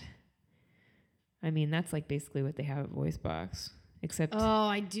that, I mean, that's like basically what they have at Voice Box, except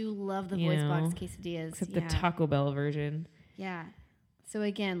I do love the Voice Box quesadillas. Except the Taco Bell version. Yeah. So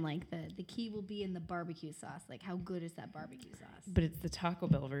again, like the key will be in the barbecue sauce. Like, how good is that barbecue sauce? But it's the Taco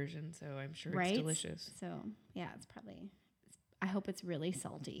Bell version, so I'm sure it's delicious. So yeah, it's probably. I hope it's really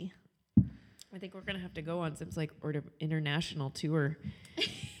salty. I think we're gonna have to go on some like international tour.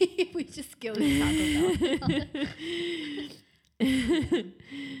 We just go to Taco Bell.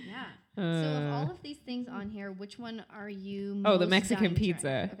 Yeah. So of all of these things on here, which one are you most the Mexican dying to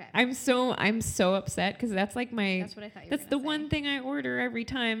pizza. try? Okay. I'm so upset because that's like my That's what I thought you were that's the gonna say. one thing I order every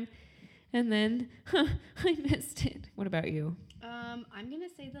time, and then I missed it. What about you? I'm gonna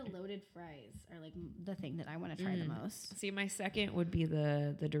say the loaded fries are like the thing that I want to try the most. See, my second would be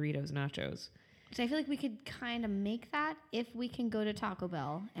the Doritos nachos. So I feel like we could kind of make that if we can go to Taco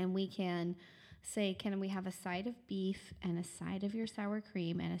Bell and we can say, can we have a side of beef and a side of your sour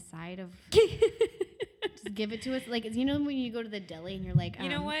cream and a side of just give it to us. Like, you know, when you go to the deli and you're like, you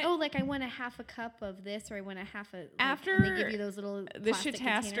know what? Oh, like I want a half a cup of this, or I want a half a. Like, After and they give you those little the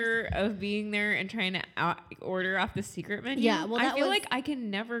shitaster of being there and trying to order off the secret menu. Yeah, well, I feel like I can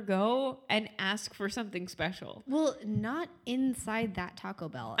never go and ask for something special. Well, not inside that Taco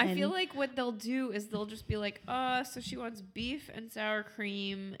Bell. I feel like what they'll do is they'll just be like, so she wants beef and sour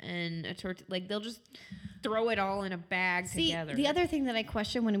cream and a tortilla. Like, they'll just throw it all in a bag together. The other thing that I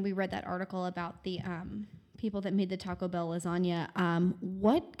questioned when we read that article about the people that made the Taco Bell lasagna,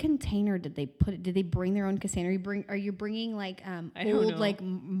 what container did they put it? Did they bring their own container? Are you bringing like old like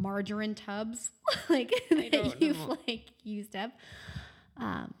margarine tubs like that you've like used up?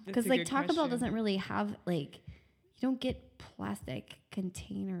 Because like Taco Bell doesn't really have like, you don't get plastic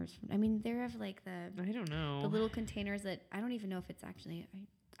containers. I mean, they have like the I don't know, the little containers that I don't even know if it's actually.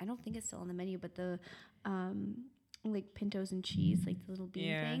 I don't think it's still on the menu, but the like Pintos and cheese, like the little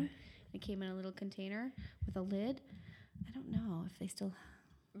bean thing. It came in a little container with a lid. I don't know if they still.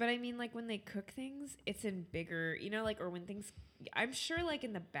 But I mean, like when they cook things, it's in bigger, you know, like, or when things, I'm sure like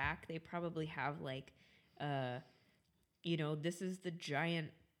in the back, they probably have like, you know, this is the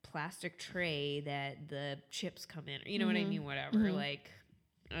giant plastic tray that the chips come in, or, you know what I mean? Whatever. Like,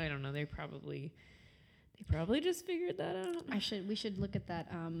 I don't know. They probably just figured that out. We should look at that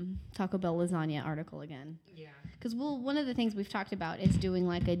Taco Bell lasagna article again. Yeah. Because one of the things we've talked about is doing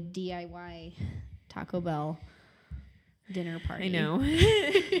like a DIY Taco Bell dinner party. I know.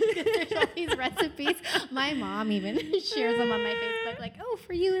 There's all these recipes. My mom even shares them on my Facebook, like, oh,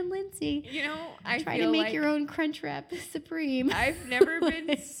 for you and Lindsay. You know, I try feel to make like your own Crunchwrap Supreme. I've never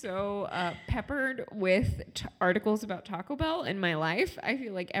been so peppered with articles about Taco Bell in my life. I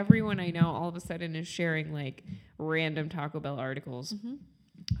feel like everyone I know all of a sudden is sharing like random Taco Bell articles,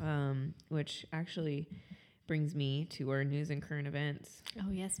 which actually brings me to our news and current events.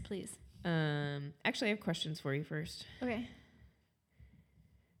 Oh, yes, please. Actually, I have questions for you first. Okay.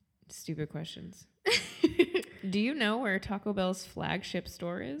 Stupid questions. Do you know where Taco Bell's flagship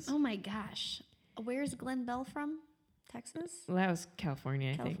store is? Oh my gosh. Where's Glenn Bell from? Texas? Well, that was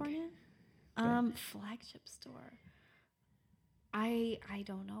California, I think. Flagship store. I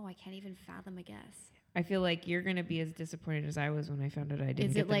don't know. I can't even fathom a guess. I feel like you're gonna be as disappointed as I was when I found out I didn't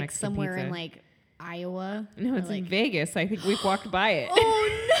Is get it the like Mexican somewhere pizza. in like Iowa? No, it's Or, in like, Vegas. I think we've walked by it. Oh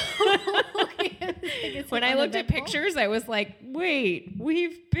no! Okay, When I looked at pictures, I was like, wait,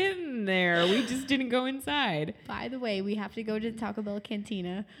 we've been there. We just didn't go inside. By the way, we have to go to the Taco Bell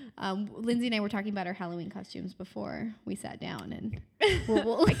Cantina. Lindsay and I were talking about our Halloween costumes before we sat down, and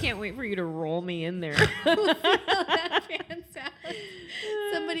I can't wait for you to roll me in there. that fantastic.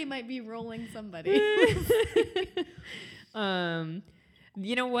 Somebody might be rolling somebody.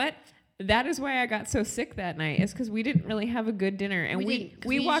 You know what? That is why I got so sick that night. Is because we didn't really have a good dinner, and we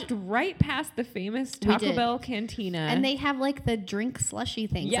walked right past the famous Taco Bell Cantina, and they have like the drink slushy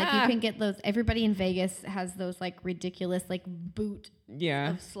things. Like Yeah. you can get those. Everybody in Vegas has those like ridiculous like boot yeah,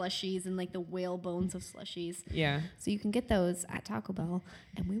 of slushies and like the whale bones of slushies. yeah. So you can get those at Taco Bell,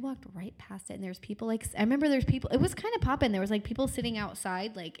 and we walked right past it. And there's people like I remember there's people. It was kind of popping. There was like people sitting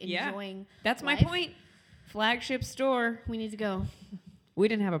outside like enjoying. That's my life. point. Flagship store. We need to go. We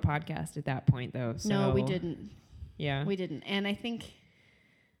didn't have a podcast at that point, though. So No, we didn't. Yeah, We didn't. And I think,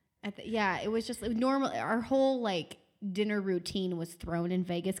 it was just like, normal. Our whole like dinner routine was thrown in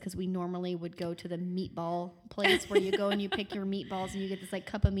Vegas because we normally would go to the meatball place where you go and you pick your meatballs and you get this like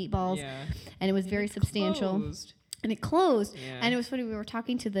cup of meatballs. Yeah. And it was very substantial. Closed. And it closed. Yeah. And it was funny. We were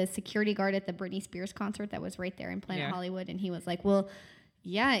talking to the security guard at the Britney Spears concert that was right there in Planet Yeah. Hollywood. And he was like, well,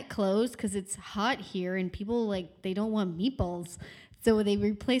 yeah, it closed because it's hot here and people like, they don't want meatballs. So they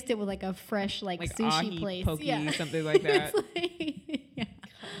replaced it with like a fresh like sushi ahi place. poke, something like that. It's like, yeah.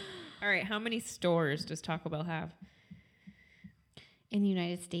 All right, how many stores does Taco Bell have? In the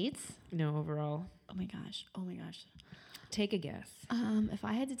United States? No, overall. Oh my gosh. Oh my gosh. Take a guess. If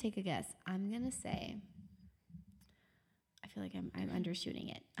I had to take a guess, I'm gonna say. I feel like I'm undershooting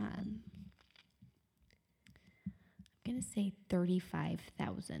it. I'm gonna say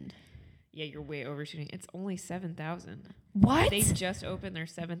 35,000. Yeah, you're way overshooting. It's only 7,000. What? They just opened their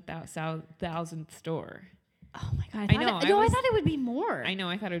 7,000th store. Oh my god! I know, I thought it would be more. I know.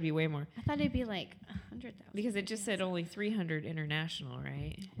 I thought it would be way more I thought it'd be like 100,000. because it just said only 300 international,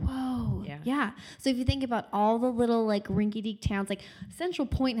 right? Whoa. Yeah. Yeah. So if you think about all the little like rinky-dink towns, like Central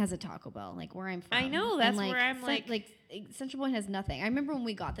Point has a Taco Bell, like where I'm from. I know, And, that's where I'm, Central Point has nothing. I remember when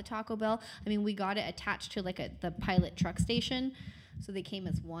we got the Taco Bell. I mean, we got it attached to like the pilot truck station, so they came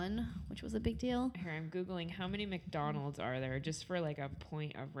as one, which was a big deal Here, I'm Googling how many McDonald's are there just for like a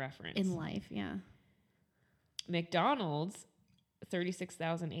point of reference. in life. Yeah. McDonald's,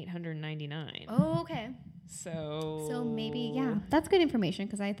 36,899. Oh, okay. So Maybe that's good information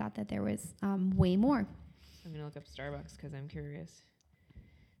because I thought that there was way more. I'm gonna look up Starbucks because I'm curious.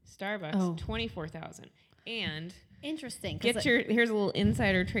 Starbucks, 24,000. And Interesting. here's a little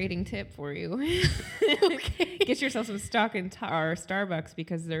insider trading tip for you. Okay. Get yourself some stock in our Starbucks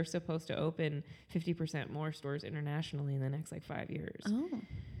because they're supposed to open 50% more stores internationally in the next like 5 years. Oh.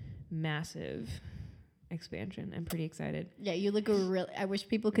 Massive expansion. I'm pretty excited. Yeah, you look I wish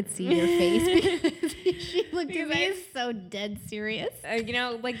people could see your face because she looked at Because me so dead serious.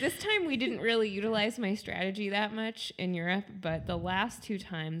 Like this time we didn't really utilize my strategy that much in Europe, but the last 2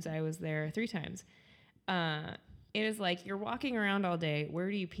 times I was there, 3 times, it is like you're walking around all day.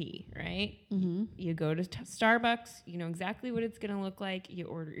 Where do you pee, right? Mm-hmm. You go to Starbucks. You know exactly what it's gonna look like.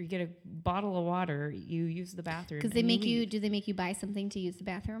 You get a bottle of water. You use the bathroom. Because do they make you buy something to use the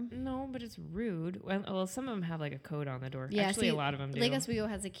bathroom? No, but it's rude. Well, some of them have like a code on the door. Yeah, Actually, a lot of them do. Lake Oswego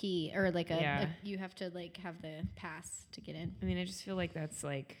has a key or like Yeah. you have to like have the pass to get in. I mean, I just feel like that's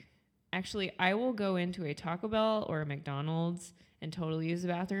like. Actually, I will go into a Taco Bell or a McDonald's and totally use the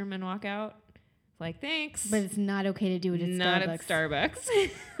bathroom and walk out. Like, thanks. But it's not okay to do it at Not Starbucks. at Starbucks.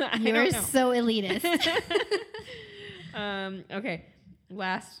 I You're don't know. so elitist. Okay.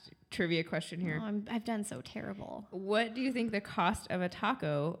 Last trivia question here. I've done so terrible. What do you think the cost of a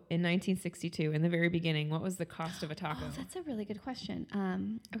taco in 1962 in the very beginning? What was the cost of a taco? Oh, that's a really good question.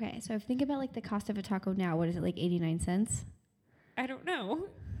 Okay, so if you think about like the cost of a taco now, what is it, like 89 cents? I don't know.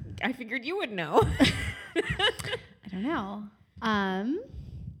 I figured you would know. I don't know.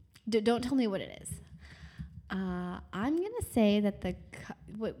 Don't tell me what it is. I'm gonna say that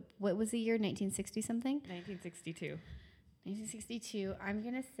what was the year? 1960 something. 1962. 1962. I'm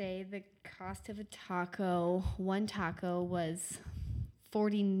gonna say the cost of a taco. One taco was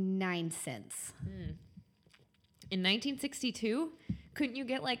 49 cents. In 1962, couldn't you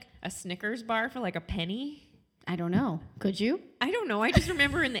get like a Snickers bar for like a penny? I don't know. Could you? I don't know. I just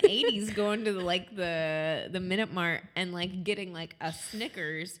remember in the 80s going to the Minute Mart and like getting like a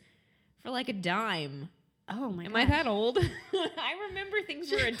Snickers for like a dime. Oh my Am gosh. I that old? I remember things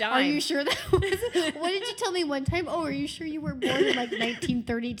were a dime. Are you sure that was? What did you tell me one time? Oh, are you sure you were born in like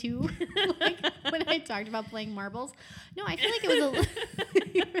 1932? Like when I talked about playing marbles. No, I feel like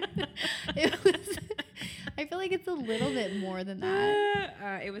it was. I feel like it's a little bit more than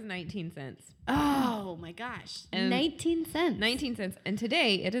that. It was 19 cents. Oh my gosh, 19 cents. 19 cents, and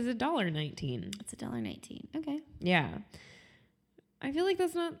today it is $1.19. It's $1.19. Okay. Yeah. I feel like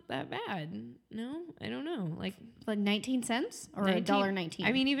that's not that bad. No, I don't know. Like 19 cents or 19 $1.19.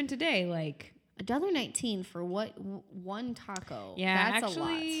 I mean, even today, like $1.19 for what one taco? yeah, that's actually,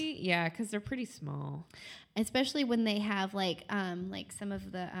 a lot. yeah, because they're pretty small. Especially when they have like some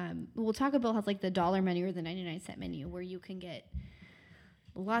of the well, Taco Bell has like the dollar menu or the 99-cent menu where you can get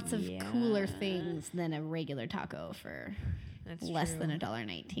lots of cooler things than a regular taco for less than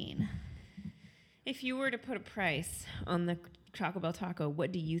 $1.19. If you were to put a price on the Taco Bell taco,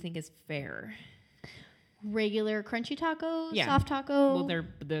 what do you think is fair? Regular crunchy taco, Yeah. soft taco. Well,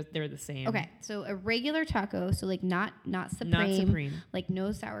 they're the same. Okay, so a regular taco, so like not supreme, Not supreme. like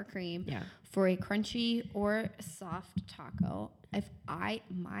no sour cream. Yeah. For a crunchy or soft taco,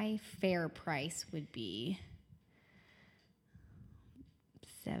 my fair price would be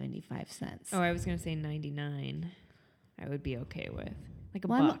 75 cents. Oh, I was gonna say 99. I would be okay with like a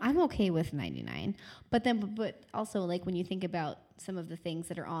Well, buck. I'm okay with 99, but also like when you think about some of the things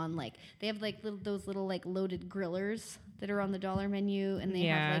that are on, like they have like those little like loaded grillers that are on the dollar menu, and they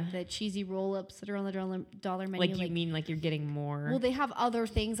have like the cheesy roll-ups that are on the dollar menu. Like you mean like you're getting more? Well, they have other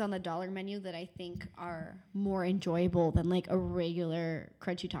things on the dollar menu that I think are more enjoyable than like a regular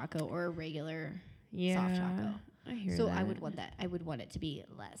crunchy taco or a regular soft taco. I hear So that. I would want that. I would want it to be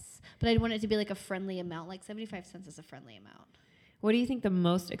less, but I'd want it to be like a friendly amount. Like 75 cents is a friendly amount. What do you think the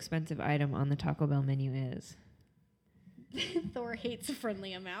most expensive item on the Taco Bell menu is? Thor hates a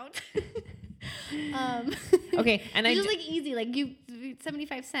friendly amount. Okay, and it's just like easy, like you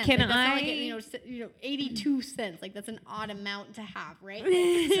 75 cents. Can like, that's not I- like 82 cents. Like that's an odd amount to have, right?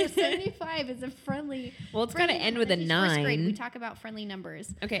 So 75 is a friendly. Well, it's got to friendly end number. with a This is first grade. 9. We talk about friendly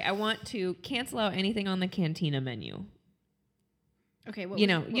numbers. Okay, I want to cancel out anything on the Cantina menu. Okay, What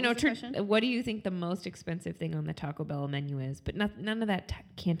do you think the most expensive thing on the Taco Bell menu is? But none of that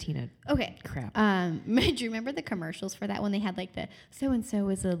Cantina Okay. crap. Do you remember the commercials for that when they had like the so and so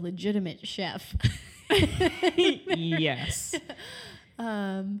is a legitimate chef? Yes.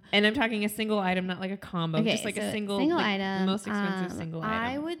 And I'm talking a single item, not like a combo. Okay, just like so a single item. The most expensive single item.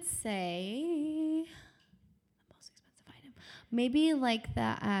 I would say the most expensive item, maybe like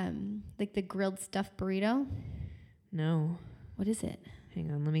the grilled stuffed burrito. No. What is it? Hang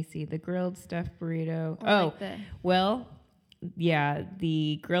on, let me see. The grilled stuffed burrito. Or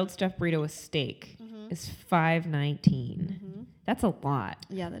The grilled stuffed burrito with steak is $5.19. That's a lot.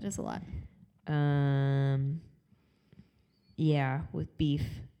 Yeah, that is a lot. Yeah, with beef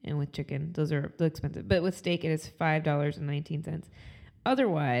and with chicken, those are expensive. But with steak, it is $5.19.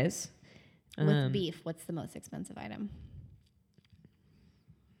 Otherwise, With beef, what's the most expensive item?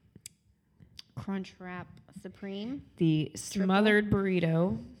 Crunchwrap Supreme. The smothered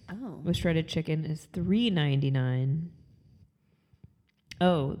burrito with shredded chicken is $3.99.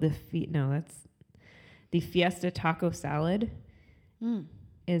 Oh, that's the Fiesta Taco Salad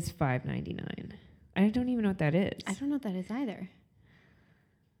is $5.99. I don't even know what that is. I don't know what that is either.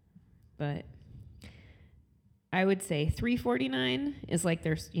 But I would say $3.49 is like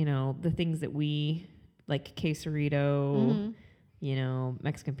there's the things that we like, quesarito,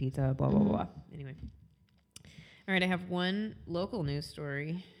 Mexican pizza, blah blah blah. Anyway, all right, I have one local news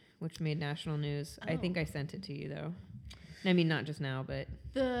story which made national news. I think I sent it to you though. I mean, not just now, but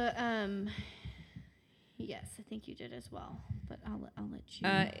yes, I think you did as well. But I'll let you.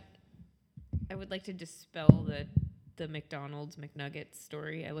 I would like to dispel the McDonald's McNuggets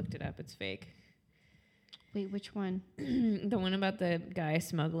story. I looked it up. It's fake. Wait, which one? The one about the guy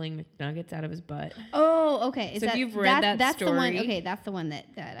smuggling McNuggets out of his butt. Oh, okay. So if you've read that that's story, the one. Okay, that's the one that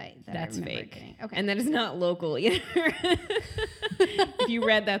that's I remember fake. getting. Okay, And that is not local either. If you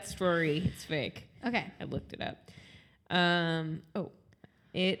read that story, it's fake. Okay. I looked it up.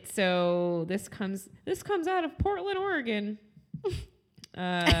 This comes out of Portland, Oregon.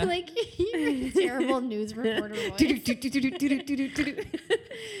 Like you're a terrible news reporter voice.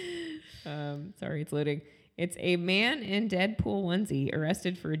 Sorry, it's loading. It's a man in Deadpool onesie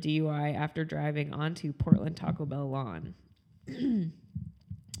arrested for a DUI after driving onto Portland Taco Bell lawn.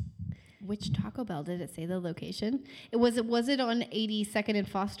 which Taco Bell did it say the location? Was it on 82nd and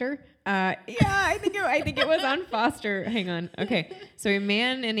Foster? Yeah, I think it was on Foster. Hang on. Okay. So a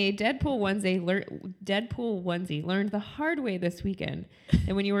man in a Deadpool onesie learned the hard way this weekend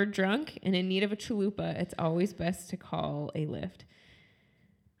that when you are drunk and in need of a chalupa, it's always best to call a Lyft.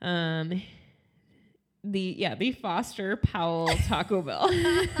 The Foster Powell Taco Bell.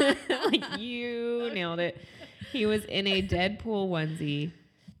 Like, you nailed it. He was in a Deadpool onesie.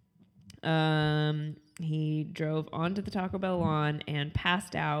 He drove onto the Taco Bell lawn and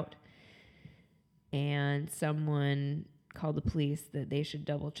passed out. And someone called the police that they should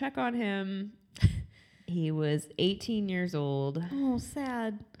double check on him. He was 18 years old. Oh,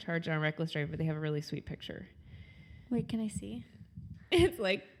 sad. Charged on reckless driving, but they have a really sweet picture. Wait, can I see? It's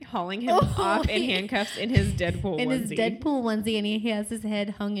like hauling him off in handcuffs in his Deadpool onesie. In his Deadpool onesie, and he has his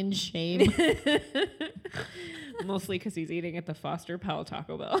head hung in shame. Mostly because he's eating at the Foster Powell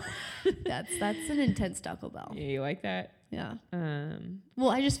Taco Bell. That's an intense Taco Bell. Yeah, you like that? Yeah.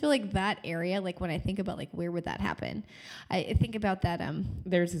 Well, I just feel like that area, like when I think about like where would that happen, I think about that.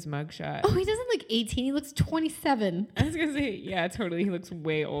 There's his mugshot. Oh, he doesn't look 18. He looks 27. I was gonna say, yeah, totally. He looks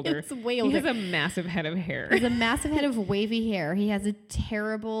way older. It's way older. He has a massive head of hair. He has a massive head of wavy hair. He has a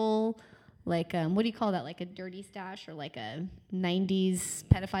terrible, like, what do you call that? Like a dirty stash or like a 90s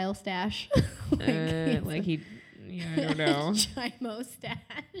pedophile stash? Yeah, I don't know. Chimo stash.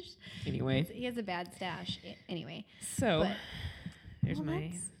 Anyway. He has a bad stash. Anyway. So, but, there's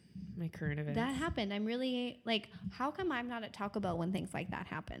my current events. That happened. I'm really, like, how come I'm not at Taco Bell when things like that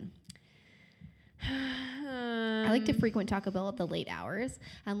happen? I like to frequent Taco Bell at the late hours.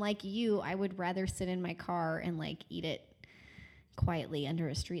 And like you, I would rather sit in my car and, like, eat it quietly under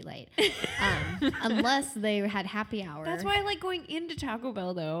a streetlight, unless they had happy hour. That's why I like going into Taco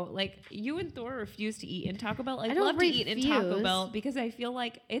Bell, though. Like, you and Thor refuse to eat in Taco Bell. I love to eat in Taco Bell because I feel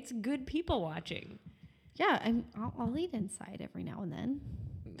like it's good people watching. Yeah, I'll eat inside every now and then,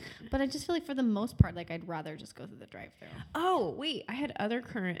 but I just feel like for the most part, like I'd rather just go through the drive-thru. Oh wait, I had other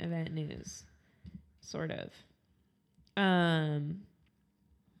current event news, sort of.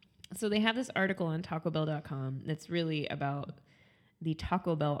 So they have this article on TacoBell.com that's really about the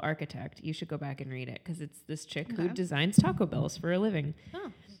Taco Bell architect. You should go back and read it because it's this chick who designs Taco Bells for a living.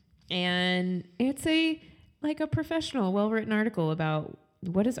 Oh. And it's a professional, well-written article about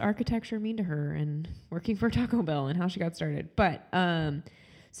what does architecture mean to her and working for Taco Bell and how she got started. But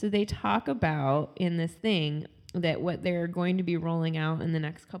so they talk about in this thing that what they're going to be rolling out in the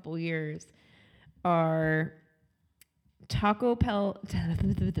next couple years are Taco Bell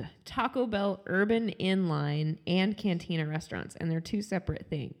urban inline and cantina restaurants, and they're two separate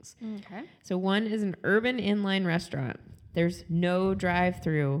things. Okay. So one is an urban inline restaurant. There's no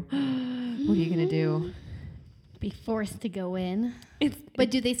drive-through. What are you gonna do? Be forced to go in.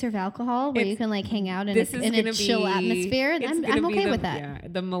 But do they serve alcohol where you can like hang out in a chill atmosphere? I'm okay with that. Yeah,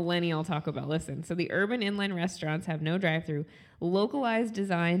 the millennial Taco Bell. Listen, so the urban inline restaurants have no drive-through, localized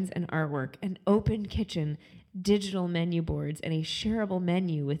designs and artwork, an open kitchen, digital menu boards, and a shareable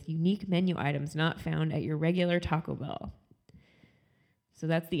menu with unique menu items not found at your regular Taco Bell. So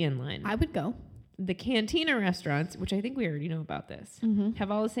that's the inline. I would go. The cantina restaurants, which I think we already know about this,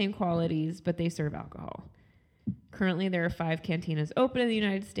 have all the same qualities, but they serve alcohol. Currently, there are 5 cantinas open in the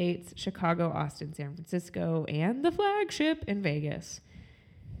United States: Chicago, Austin, San Francisco, and the flagship in Vegas.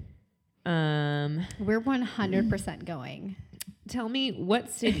 We're 100% going. Tell me,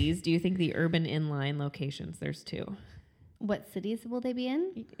 what cities do you think the urban inline locations? There's 2. What cities will they be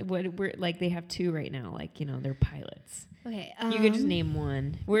in? They have 2 right now. They're pilots. Okay. You could just name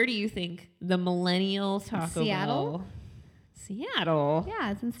one. Where do you think the millennial Taco Bell? Seattle.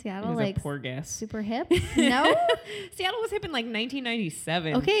 Yeah, it's in Seattle. Like, a poor guess. Super hip. No, Seattle was hip in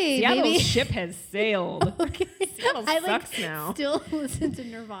 1997. Okay, Seattle's ship has sailed. Okay, Seattle sucks now. Still listen to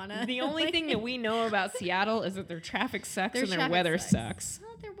Nirvana. The only thing that we know about Seattle is that their traffic sucks and their weather sucks.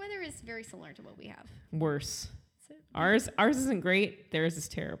 Well, their weather is very similar to what we have. Worse. Ours isn't great. Theirs is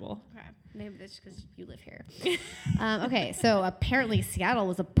terrible. Okay. Maybe that's because you live here. Okay, so apparently Seattle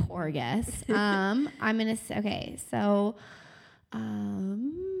was a poor guess. I'm gonna say, okay, so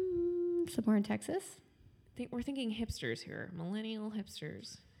somewhere in Texas. We're thinking hipsters here, millennial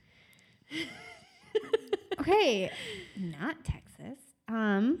hipsters. Okay, not Texas.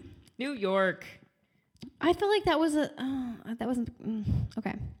 New York. I feel like that wasn't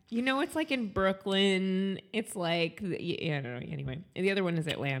okay. You know, it's like in Brooklyn. It's like, I don't know. Anyway, the other one is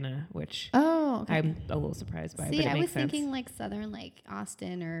Atlanta, which okay. I'm a little surprised by. See, but it I makes was sense. thinking like southern, like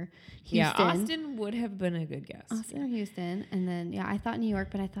Austin or Houston. Yeah, Austin would have been a good guess. Austin or Houston, and then I thought New York,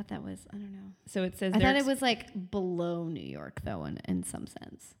 but I thought that was, I don't know. So it says I thought it was like below New York though, in some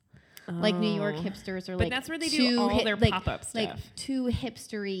sense. Like New York hipsters are but like, that's where they do all their pop-up stuff. Like too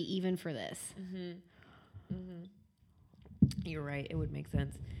hipstery even for this. You're right. It would make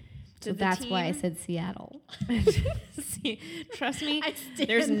sense. So that's why I said Seattle. See, trust me, I stand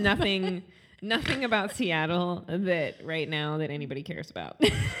there's by- nothing about Seattle that right now that anybody cares about.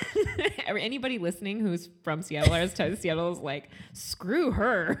 Anybody listening who's from Seattle or has ties to Seattle is like, screw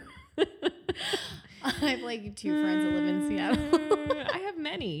her. I have like 2 friends that live in Seattle. I have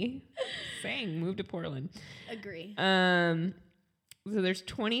many. Saying move to Portland. Agree. So there's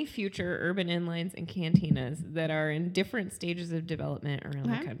 20 future urban inlines and cantinas that are in different stages of development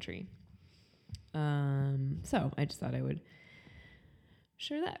around the country. So I just thought I would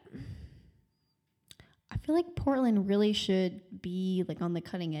share that. I feel like Portland really should be like on the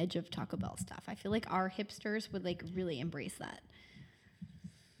cutting edge of Taco Bell stuff. I feel like our hipsters would like really embrace that.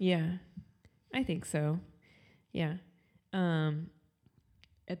 Yeah, I think so. Yeah.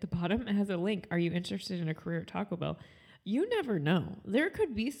 At the bottom, it has a link. Are you interested in a career at Taco Bell? You never know. There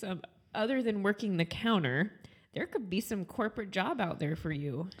could be some, other than working the counter, there could be some corporate job out there for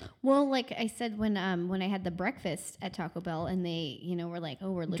you. Well, like I said, when I had the breakfast at Taco Bell and they, were like,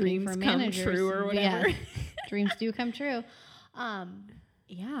 oh, we're looking for managers. Dreams come true or whatever. Yeah. Dreams do come true.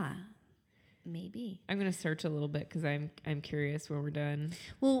 Yeah, maybe. I'm going to search a little bit because I'm curious when we're done.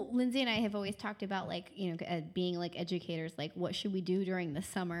 Well, Lindsay and I have always talked about like, being like educators, like what should we do during the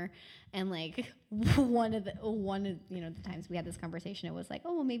summer? And like one of the times we had this conversation, it was like,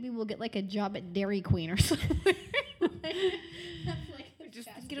 oh, well, maybe we'll get like a job at Dairy Queen or something. I just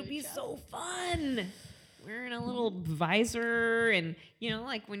think it'll be so fun. Wearing a little visor and,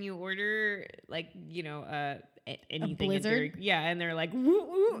 like when you order like, anything. Blizzard? And they're like, woo,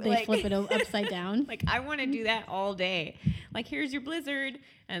 woo. They like, flip it upside down. Like, I want to do that all day. Like, here's your Blizzard.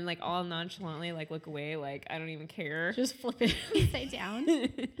 And like all nonchalantly, like look away. Like, I don't even care. Just flip it upside down.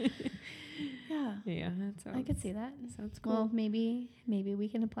 Yeah. Yeah. That sounds, I could see that. Sounds cool. Well, maybe we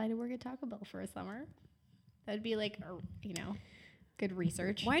can apply to work at Taco Bell for a summer. That'd be like, good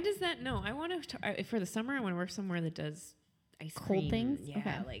research. Why does that? No, I want to, for the summer, I want to work somewhere that does ice Cold cream. things? Yeah.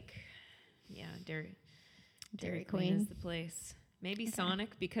 Okay. Like, yeah. Dairy Queen is Queen. the place. Maybe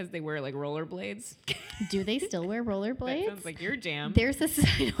Sonic because they wear like rollerblades. Do they still wear rollerblades? That sounds like your jam. There's this.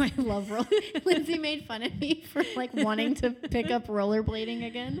 I know I love roller. Lindsay made fun of me for like wanting to pick up rollerblading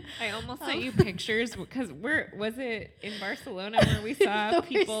again. I almost sent you pictures because was it in Barcelona where we saw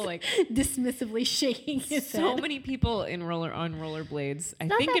people like dismissively shaking his so head. many people on rollerblades. I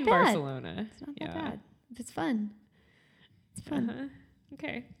not think that in bad. Barcelona. It's not that bad. It's fun. It's fun. Uh-huh.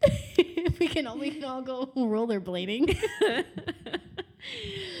 Okay. we can all go rollerblading.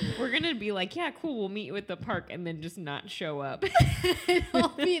 We're gonna be like, yeah, cool. We'll meet you at the park, and then just not show up. And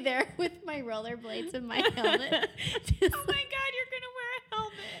I'll be there with my rollerblades and my helmet. Oh my God, you're gonna wear a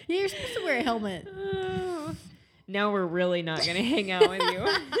helmet. Yeah, you're supposed to wear a helmet. Oh. Now we're really not gonna hang out with you.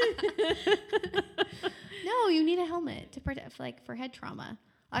 No, you need a helmet to protect, for head trauma.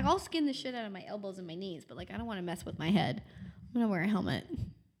 Like I'll skin the shit out of my elbows and my knees, but like I don't want to mess with my head. I'm gonna wear a helmet.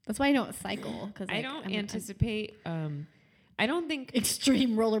 That's why I don't cycle because I don't anticipate. I don't think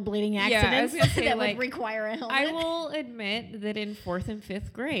extreme rollerblading accidents I was gonna say, that like, would require a helmet. I will admit that in 4th and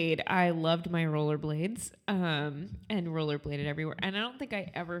 5th grade, I loved my rollerblades and rollerbladed everywhere. And I don't think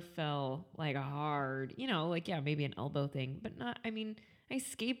I ever fell like a hard, maybe an elbow thing, but not. I mean, I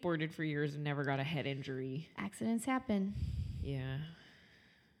skateboarded for years and never got a head injury. Accidents happen. Yeah,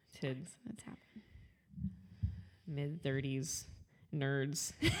 kids. Accidents happen. Mid-30s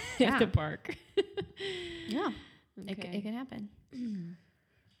nerds Yeah. at the park. Yeah. Okay. It can happen. You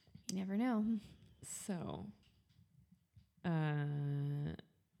never know. So,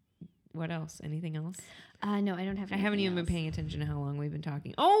 what else? Anything else? No, I don't have. I haven't even been else. paying attention to how long we've been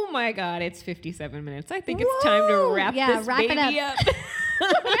talking. Oh my God, it's 57 minutes. I think it's time to wrap this wrap it baby up.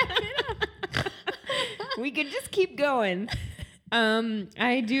 up. We could just keep going.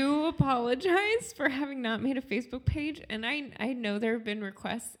 I do apologize for having not made a Facebook page, and I know there have been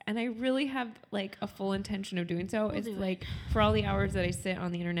requests, and I really have like a full intention of doing so. It's like for all the hours that I sit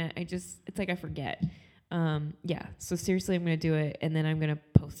on the internet, it's like I forget. Yeah. So seriously, I'm gonna do it, and then I'm gonna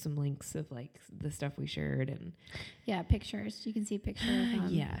post some links of like the stuff we shared and pictures. You can see a picture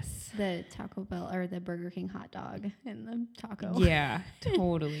of yes, the Taco Bell or the Burger King hot dog and the taco. Yeah,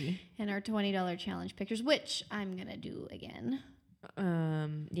 totally. And our $20 challenge pictures, which I'm gonna do again.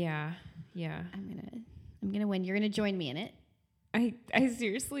 Yeah. I'm gonna win. You're gonna join me in it. I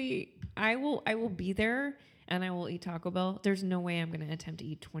seriously, I will be there and I will eat Taco Bell. There's no way I'm going to attempt to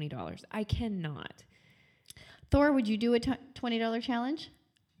eat $20. I cannot. Thor, would you do a $20 challenge?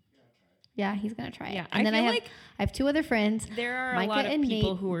 Yeah, he's gonna try it. Yeah, And I then feel I like have 2 other friends. there are Micah a lot of and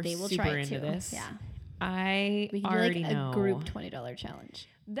people Nate, who are they will super try it into too. this. Yeah. I We can do already like know a group $20 challenge.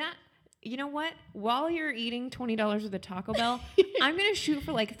 that. You know what? While you're eating $20 worth of Taco Bell, I'm gonna shoot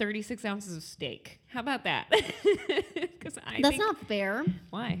for like 36 ounces of steak. How about that? Because That's not fair.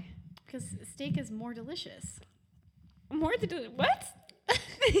 Why? Because steak is more delicious. More than what?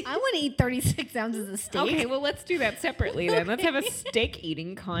 I want to eat 36 ounces of steak. Okay, well, let's do that separately then. Let's have a steak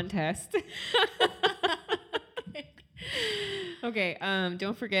eating contest. Okay,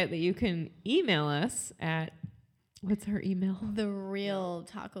 don't forget that you can email us at, what's our email?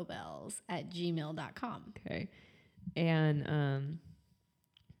 TheRealTacoBells@gmail.com. Okay. And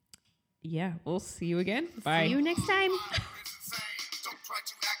yeah, we'll see you again. Bye. See you next time. Don't try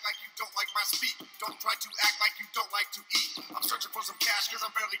to act like you don't like my speak. Don't try to act like you don't like to eat. I'm searching for some cash because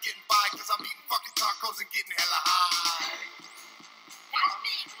I'm barely getting by because I'm eating fucking tacos and getting hella high.